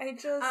 I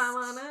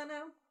want to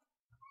know.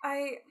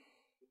 I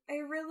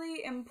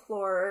really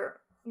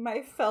implore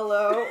my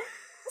fellow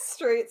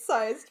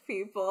straight-sized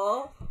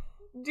people,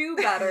 do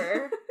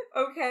better,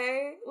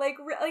 okay?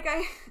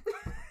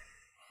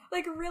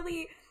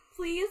 Really,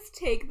 please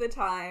take the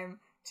time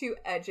to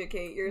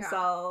educate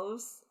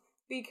yourselves,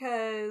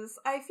 because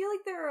I feel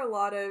like there are a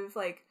lot of,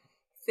 like,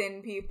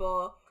 thin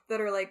people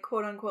that are, like,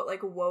 quote-unquote,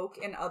 like, woke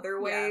in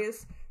other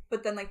ways,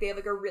 but then, like, they have,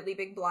 like, a really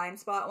big blind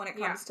spot when it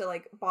comes to,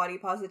 like, body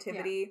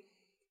positivity.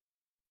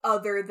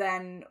 Other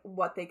than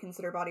what they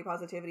consider body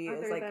positivity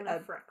is like a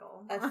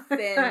freckle. A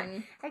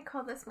thin... I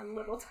call this one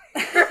Little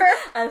Tiger.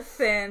 A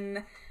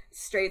thin,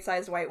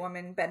 straight-sized white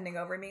woman bending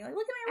over me like,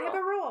 look at my roll. I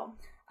have a roll.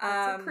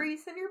 It's a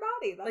crease in your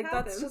body. That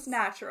happens. That's just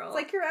natural. It's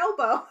like your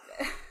elbow.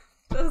 It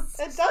does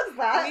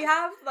that. We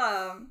have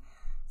them.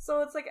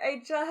 So it's like,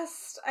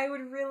 I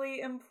would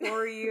really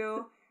implore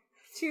you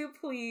to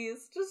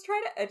please just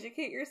try to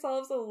educate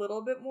yourselves a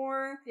little bit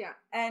more. Yeah.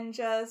 And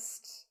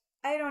just,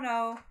 I don't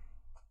know,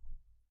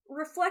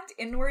 reflect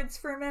inwards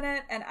for a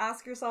minute and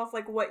ask yourself,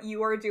 like, what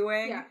you are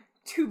doing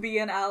to be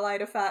an ally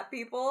to fat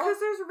people. Because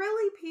there's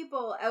really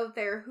people out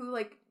there who,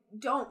 like,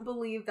 don't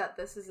believe that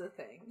this is a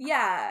thing.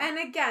 Yeah.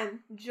 And again,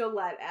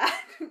 Gillette ad.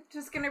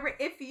 Just gonna...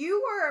 if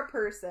you are a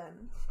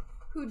person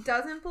who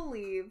doesn't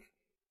believe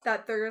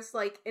that there's,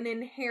 like, an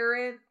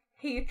inherent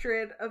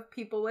hatred of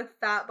people with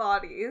fat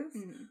bodies,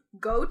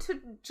 go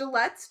to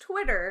Gillette's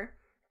Twitter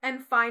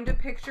and find a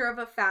picture of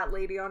a fat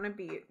lady on a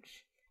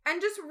beach. And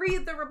just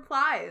read the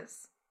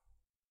replies.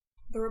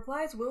 The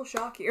replies will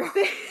shock you.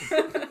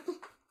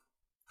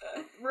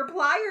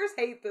 Repliers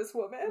hate this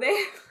woman.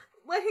 They,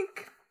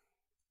 like,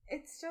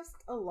 it's just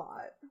a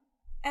lot.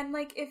 And,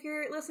 like, if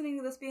you're listening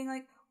to this being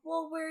like,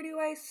 well, where do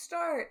I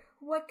start?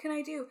 What can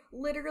I do?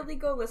 Literally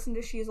go listen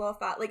to She's All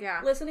Fat. Like,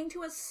 listening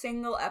to a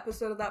single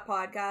episode of that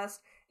podcast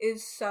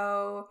is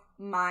so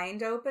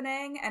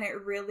mind-opening, and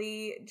it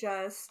really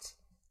just...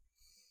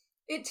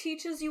 it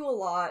teaches you a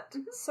lot.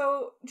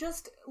 So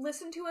just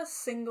listen to a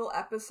single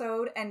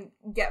episode and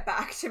get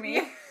back to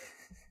me.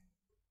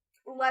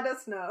 Let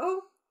us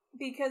know.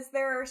 Because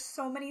there are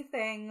so many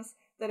things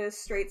that as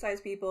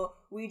straight-sized people,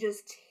 we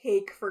just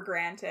take for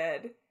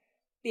granted.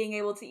 Being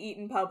able to eat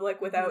in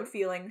public without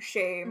feeling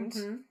shamed.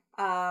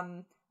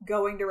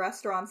 Going to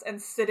restaurants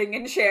and sitting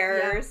in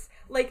chairs.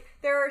 Like,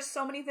 there are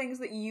so many things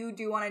that you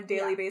do on a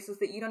daily basis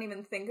that you don't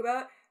even think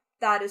about.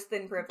 That is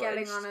thin privilege.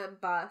 Getting on a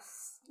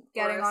bus.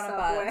 Getting on a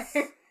bus.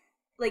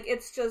 Like,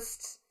 it's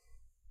just...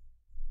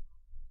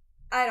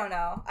 I don't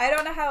know. I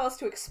don't know how else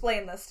to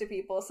explain this to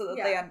people so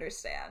that they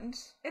understand.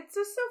 It's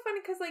just so funny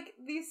because, like,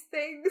 these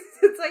things,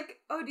 it's like,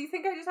 oh, do you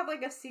think I just have,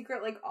 like, a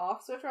secret, like,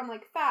 off switch where I'm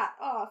like, fat,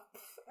 off,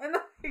 and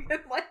then,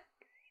 like, what?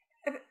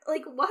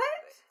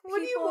 What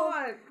do you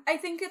want? I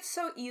think it's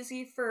so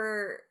easy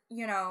for,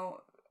 you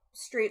know,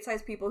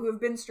 straight-sized people who have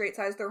been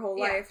straight-sized their whole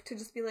life to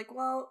just be like,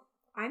 well...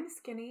 I'm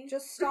skinny.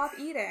 Just stop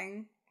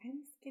eating.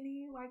 I'm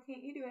skinny. Why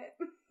can't you do it?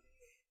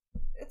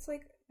 It's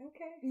like,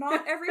 okay.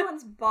 Not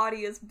everyone's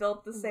body is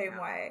built the same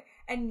way.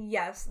 And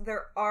yes,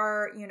 there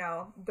are, you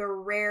know, the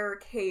rare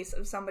case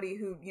of somebody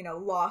who, you know,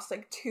 lost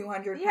like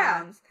 200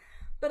 pounds.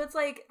 But it's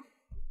like,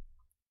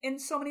 in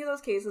so many of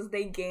those cases,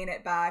 they gain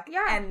it back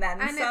and then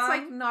some. And it's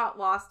like not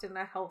lost in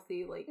a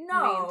healthy, like,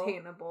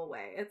 maintainable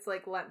way. It's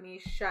like, let me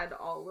shed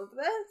all of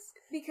this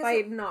because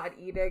by not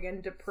eating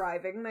and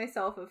depriving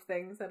myself of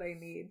things that I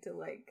need to,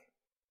 like,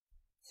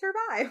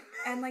 survive.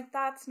 And, like,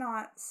 that's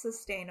not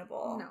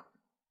sustainable. No.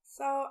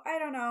 So, I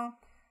don't know.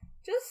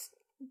 Just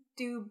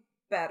do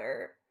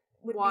better.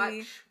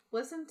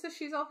 Listen to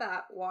She's All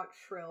Fat. Watch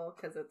Shrill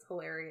because it's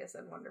hilarious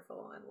and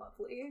wonderful and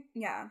lovely.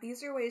 Yeah,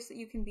 these are ways that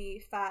you can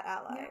be fat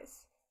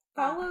allies.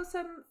 Follow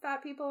some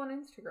fat people on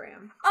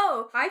Instagram.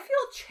 Oh, I feel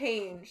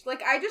changed.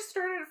 Like, I just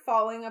started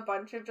following a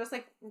bunch of just,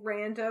 like,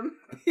 random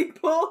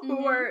people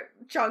who are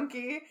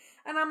chunky.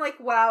 And I'm like,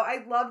 wow,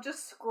 I love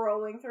just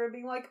scrolling through and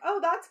being like, oh,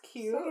 that's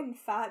cute. fucking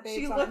fat babes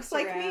She on looks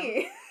like Instagram.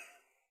 me.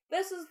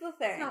 This is the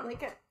thing. It's not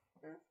like it.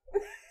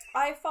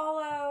 I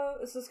follow,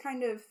 this is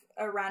kind of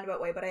a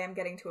roundabout way, but I am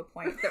getting to a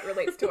point that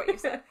relates to what you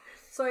said.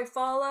 So I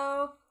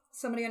follow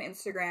somebody on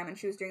Instagram, and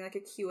she was doing, like, a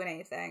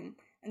Q&A thing.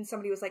 And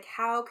somebody was like,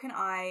 how can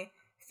I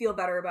feel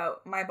better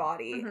about my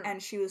body?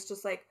 And she was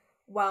just like,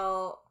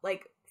 well,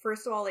 like,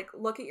 first of all, like,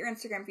 look at your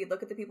Instagram feed,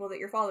 look at the people that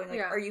you're following. Like,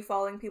 are you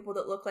following people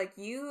that look like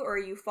you, or are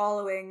you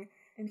following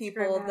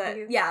people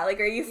that, like,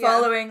 are you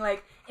following,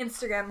 like,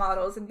 Instagram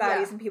models and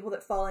baddies and people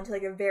that fall into,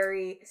 like, a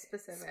very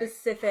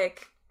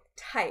specific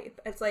type?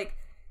 It's like,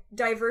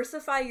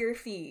 diversify your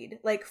feed.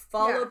 Like,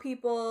 follow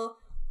people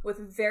with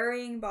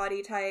varying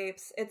body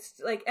types.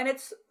 It's, like, and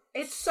it's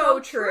so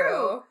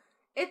true.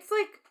 It's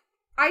like,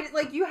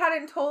 you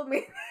hadn't told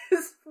me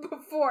this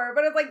before,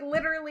 but it's like,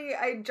 literally,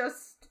 I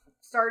just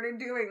started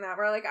doing that,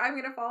 where, like, I'm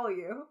gonna follow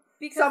you.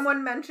 Because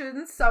someone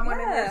mentions someone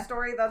in their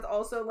story that's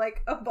also,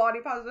 like, a body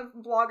positive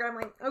blogger. I'm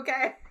like,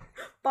 okay,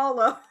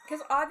 follow.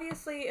 Because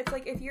obviously, it's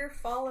like, if you're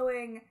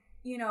following,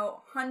 you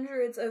know,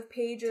 hundreds of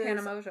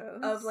pages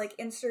of, like,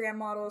 Instagram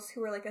models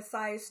who are, like, a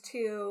size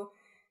 2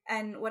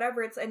 and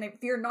whatever, and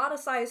if you're not a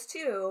size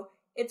 2,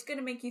 it's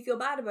gonna make you feel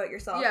bad about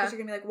yourself. Because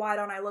you're gonna be like, why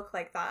don't I look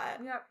like that?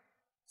 Yep.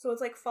 So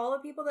it's like, follow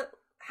people that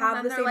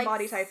have the same, like,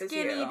 body type as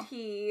you. Skinny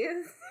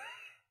teas.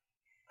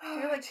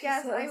 You're like,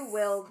 yes, I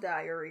will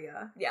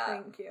diarrhea. Yeah.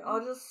 Thank you.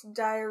 I'll just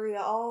diarrhea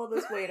all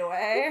this weight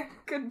away.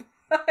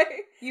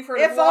 Goodbye. You've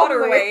heard of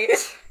water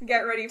weight.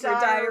 Get ready for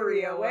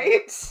diarrhea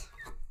weight.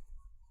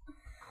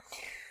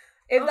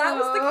 If that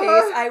was the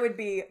case, I would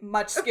be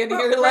much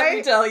skinnier, let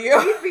me tell you.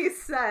 We'd be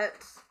set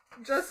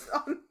just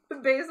on the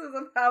basis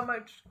of how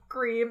much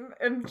cream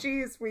and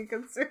cheese we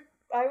consume.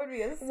 I would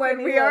be a skinny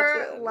when we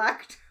are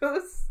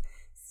lactose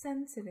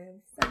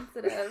sensitive.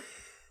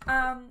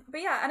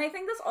 But yeah, and I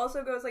think this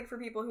also goes, like, for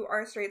people who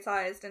are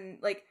straight-sized, and,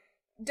 like,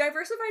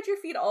 diversify your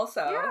feed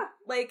also. Yeah.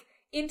 Like,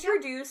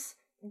 introduce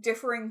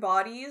differing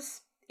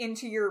bodies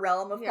into your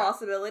realm of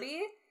possibility.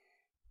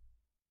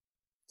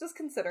 Just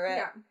consider it.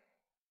 Yeah.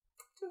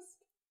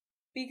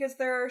 Because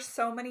there are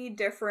so many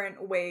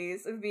different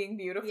ways of being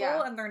beautiful,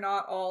 and they're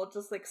not all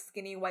just, like,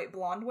 skinny white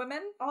blonde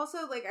women.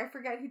 Also, like, I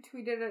forget who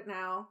tweeted it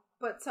now,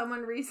 but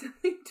someone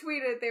recently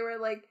tweeted, they were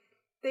like,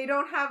 they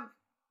don't have,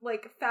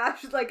 like,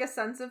 fashion, like, a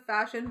sense of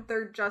fashion,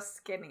 they're just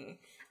skinny.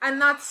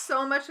 And that's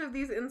so much of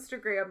these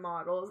Instagram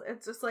models.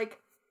 It's just, like,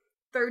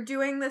 they're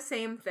doing the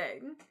same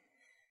thing.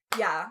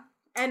 Yeah.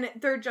 And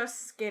they're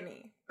just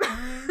skinny.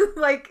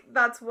 Like,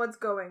 that's what's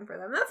going for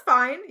them. That's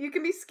fine. You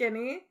can be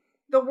skinny.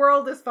 The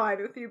world is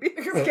fine with you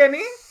being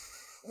skinny.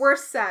 We're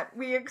set.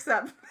 We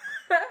accept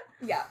that.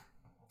 Yeah.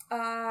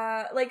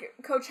 Like,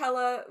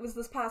 Coachella was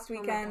this past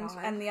weekend,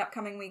 and the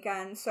upcoming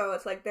weekend, so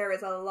it's like, there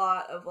is a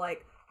lot of,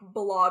 like,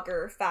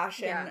 blogger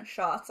fashion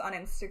shots on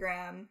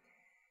Instagram.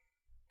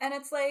 And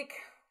it's like,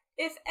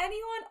 if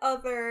anyone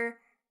other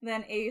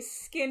than a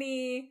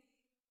skinny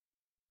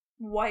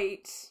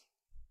white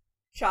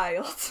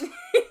child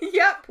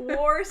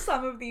wore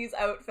some of these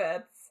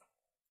outfits,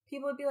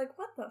 people would be like,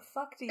 what the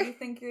fuck do you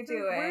think you're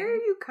doing? Where are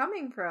you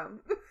coming from?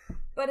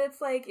 But it's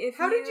like,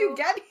 How did you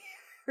get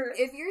here?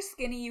 If you're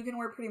skinny, you can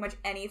wear pretty much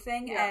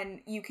anything,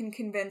 and you can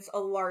convince a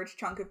large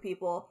chunk of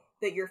people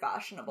that you're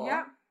fashionable.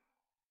 Yeah.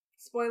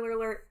 Spoiler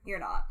alert, you're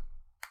not.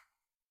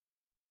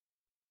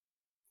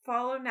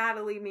 Follow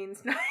Natalie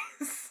means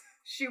nice.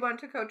 She went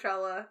to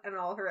Coachella, and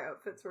all her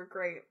outfits were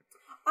great.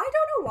 I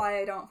don't know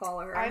why I don't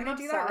follow her. I'm gonna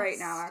do that right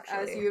now,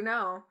 actually. As you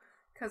know.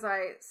 Because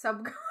I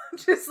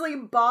subconsciously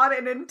bought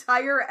an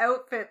entire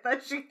outfit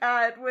that she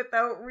had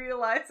without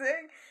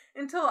realizing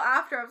until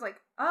after. I was like,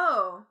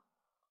 oh,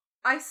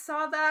 I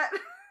saw that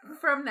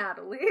from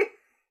Natalie.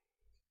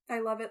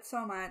 I love it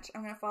so much.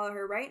 I'm going to follow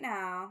her right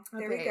now.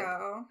 There we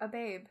go. A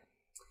babe.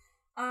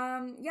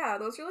 Yeah,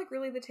 those are, like,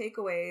 really the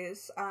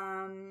takeaways.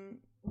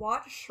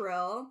 Watch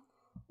Shrill,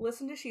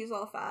 listen to She's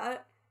All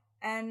Fat,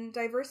 and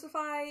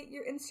diversify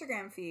your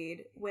Instagram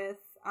feed with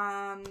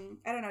I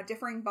don't know,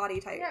 differing body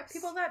types. Yeah,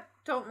 people that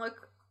don't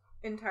look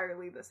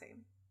entirely the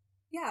same.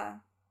 Yeah.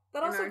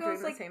 That also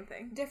goes, like, same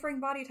thing. Differing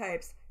body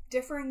types,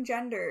 differing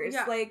genders,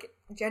 like,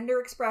 gender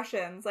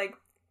expressions, like,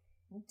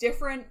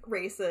 different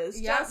races.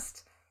 Yeah.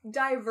 Just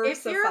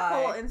diversify. If your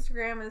whole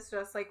Instagram is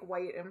just, like,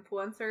 white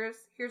influencers,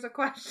 here's a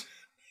question.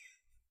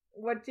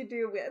 What to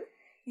do with?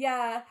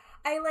 Yeah.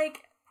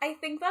 I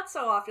think that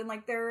so often,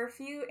 like, there are a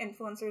few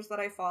influencers that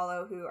I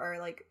follow who are,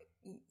 like,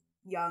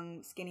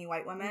 young, skinny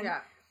white women. Yeah.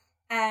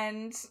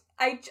 And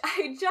I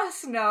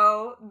just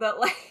know that,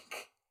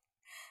 like,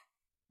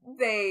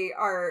 they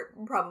are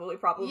probably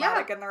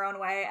problematic in their own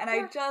way. And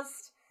I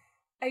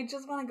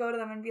just want to go to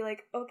them and be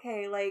like,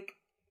 okay, like,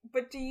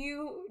 but do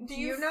you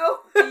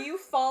know? Do you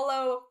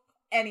follow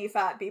any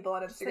fat people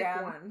on Instagram?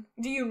 Pick one.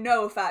 Do you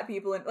know fat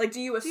people? Do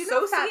you associate? Do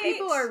you know fat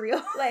people are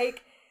real?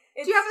 Like,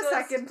 do you have a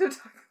second to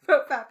talk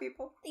about fat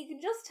people. You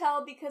can just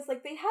tell because,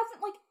 like, they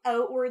haven't, like,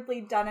 outwardly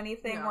done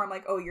anything where I'm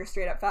like, oh, you're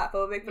straight up fat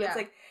phobic. But it's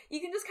like,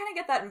 you can just kind of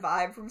get that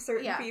vibe from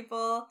certain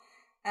people.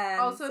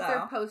 And also, if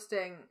they're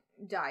posting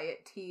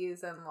diet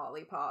teas and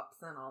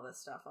lollipops and all this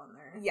stuff on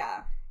there.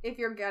 Yeah. If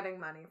you're getting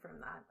money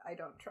from that, I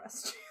don't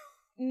trust you.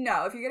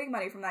 No, if you're getting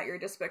money from that, you're a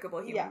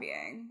despicable human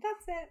being.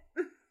 That's it.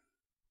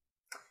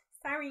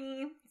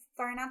 Sorry.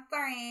 Sorry, not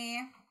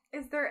sorry.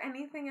 Is there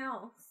anything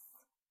else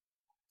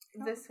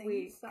this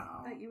week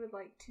that you would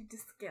like to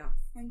discuss?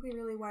 I think we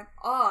really went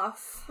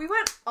off. We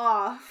went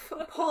off.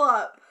 Pull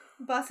up.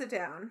 Bust it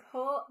down.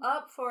 Pull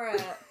up for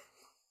it.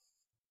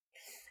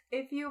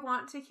 If you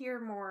want to hear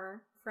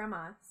more from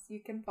us, you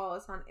can follow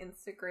us on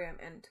Instagram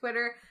and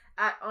Twitter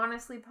at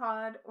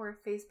honestlypod or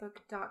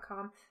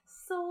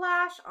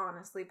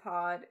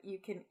facebook.com/honestlypod. You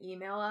can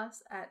email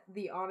us at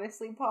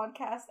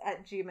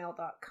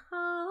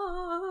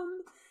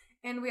thehonestlypodcast@gmail.com.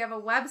 And we have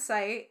a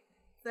website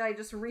that I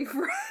just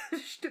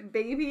refreshed,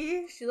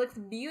 baby. She looks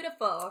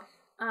beautiful.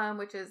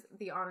 Which is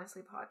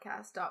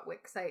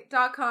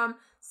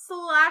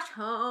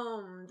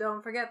thehonestlypodcast.wixsite.com/home.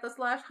 Don't forget the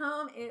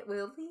 /home. It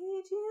will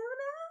lead you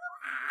now.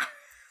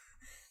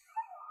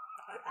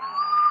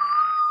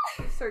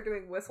 Start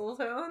doing whistle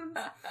tones.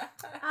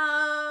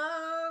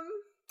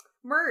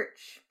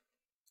 Merch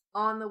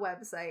on the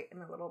website in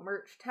the little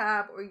merch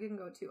tab, or you can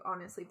go to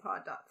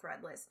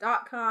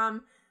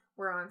honestlypod.threadless.com.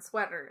 We're on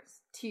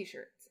sweaters,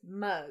 t-shirts,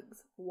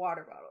 mugs,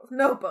 water bottles,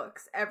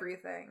 notebooks,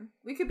 everything.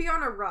 We could be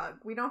on a rug.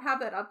 We don't have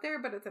that up there,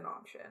 but it's an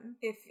option.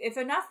 If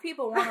enough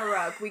people want a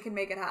rug, we can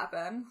make it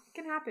happen. It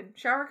can happen.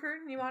 Shower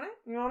curtain, you want it?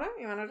 You want it?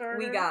 You want a shower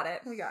curtain? We got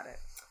it. We got it.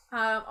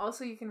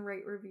 Also, you can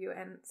rate, review,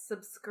 and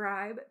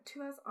subscribe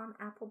to us on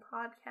Apple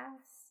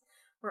Podcasts.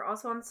 We're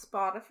also on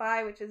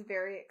Spotify, which is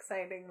very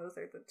exciting. Those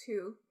are the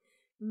two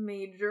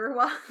major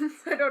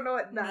ones. I don't know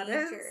what that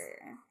is.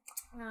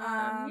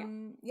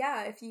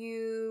 Yeah, if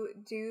you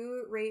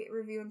do rate,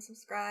 review, and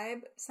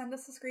subscribe, send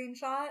us a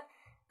screenshot,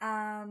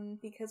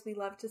 because we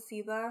love to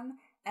see them,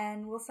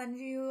 and we'll send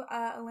you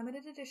a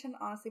limited edition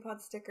Honestly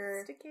Pod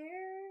sticker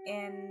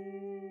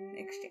in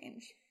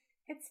exchange.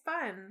 It's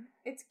fun.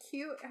 It's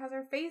cute. It has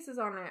our faces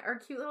on it. Our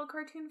cute little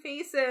cartoon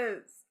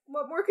faces.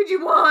 What more could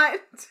you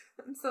want?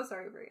 I'm so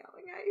sorry for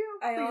yelling at you.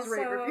 Please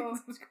rate, review, and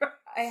subscribe.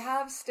 I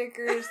have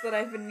stickers that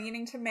I've been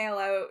meaning to mail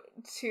out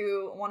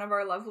to one of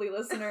our lovely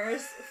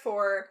listeners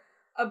for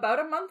about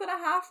a month and a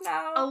half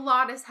now. A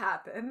lot has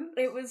happened.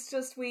 It was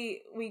just,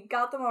 we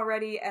got them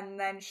already, and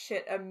then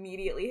shit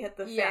immediately hit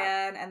the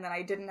fan, and then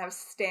I didn't have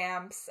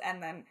stamps,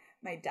 and then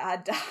my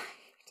dad died,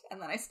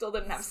 and then I still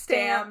didn't have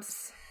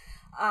stamps.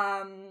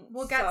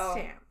 We'll get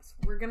stamps.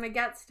 We're gonna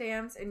get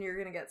stamps, and you're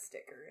gonna get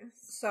stickers.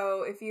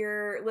 So if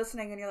you're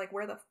listening and you're like,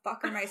 where the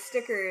fuck are my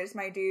stickers,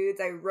 my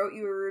dudes? I wrote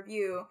you a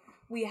review.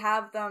 We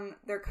have them.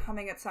 They're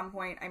coming at some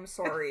point. I'm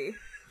sorry.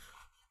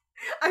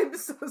 I'm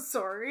so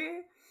sorry.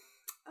 Is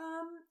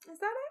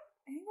that it?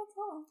 I think that's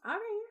all.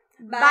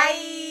 Alright. Bye.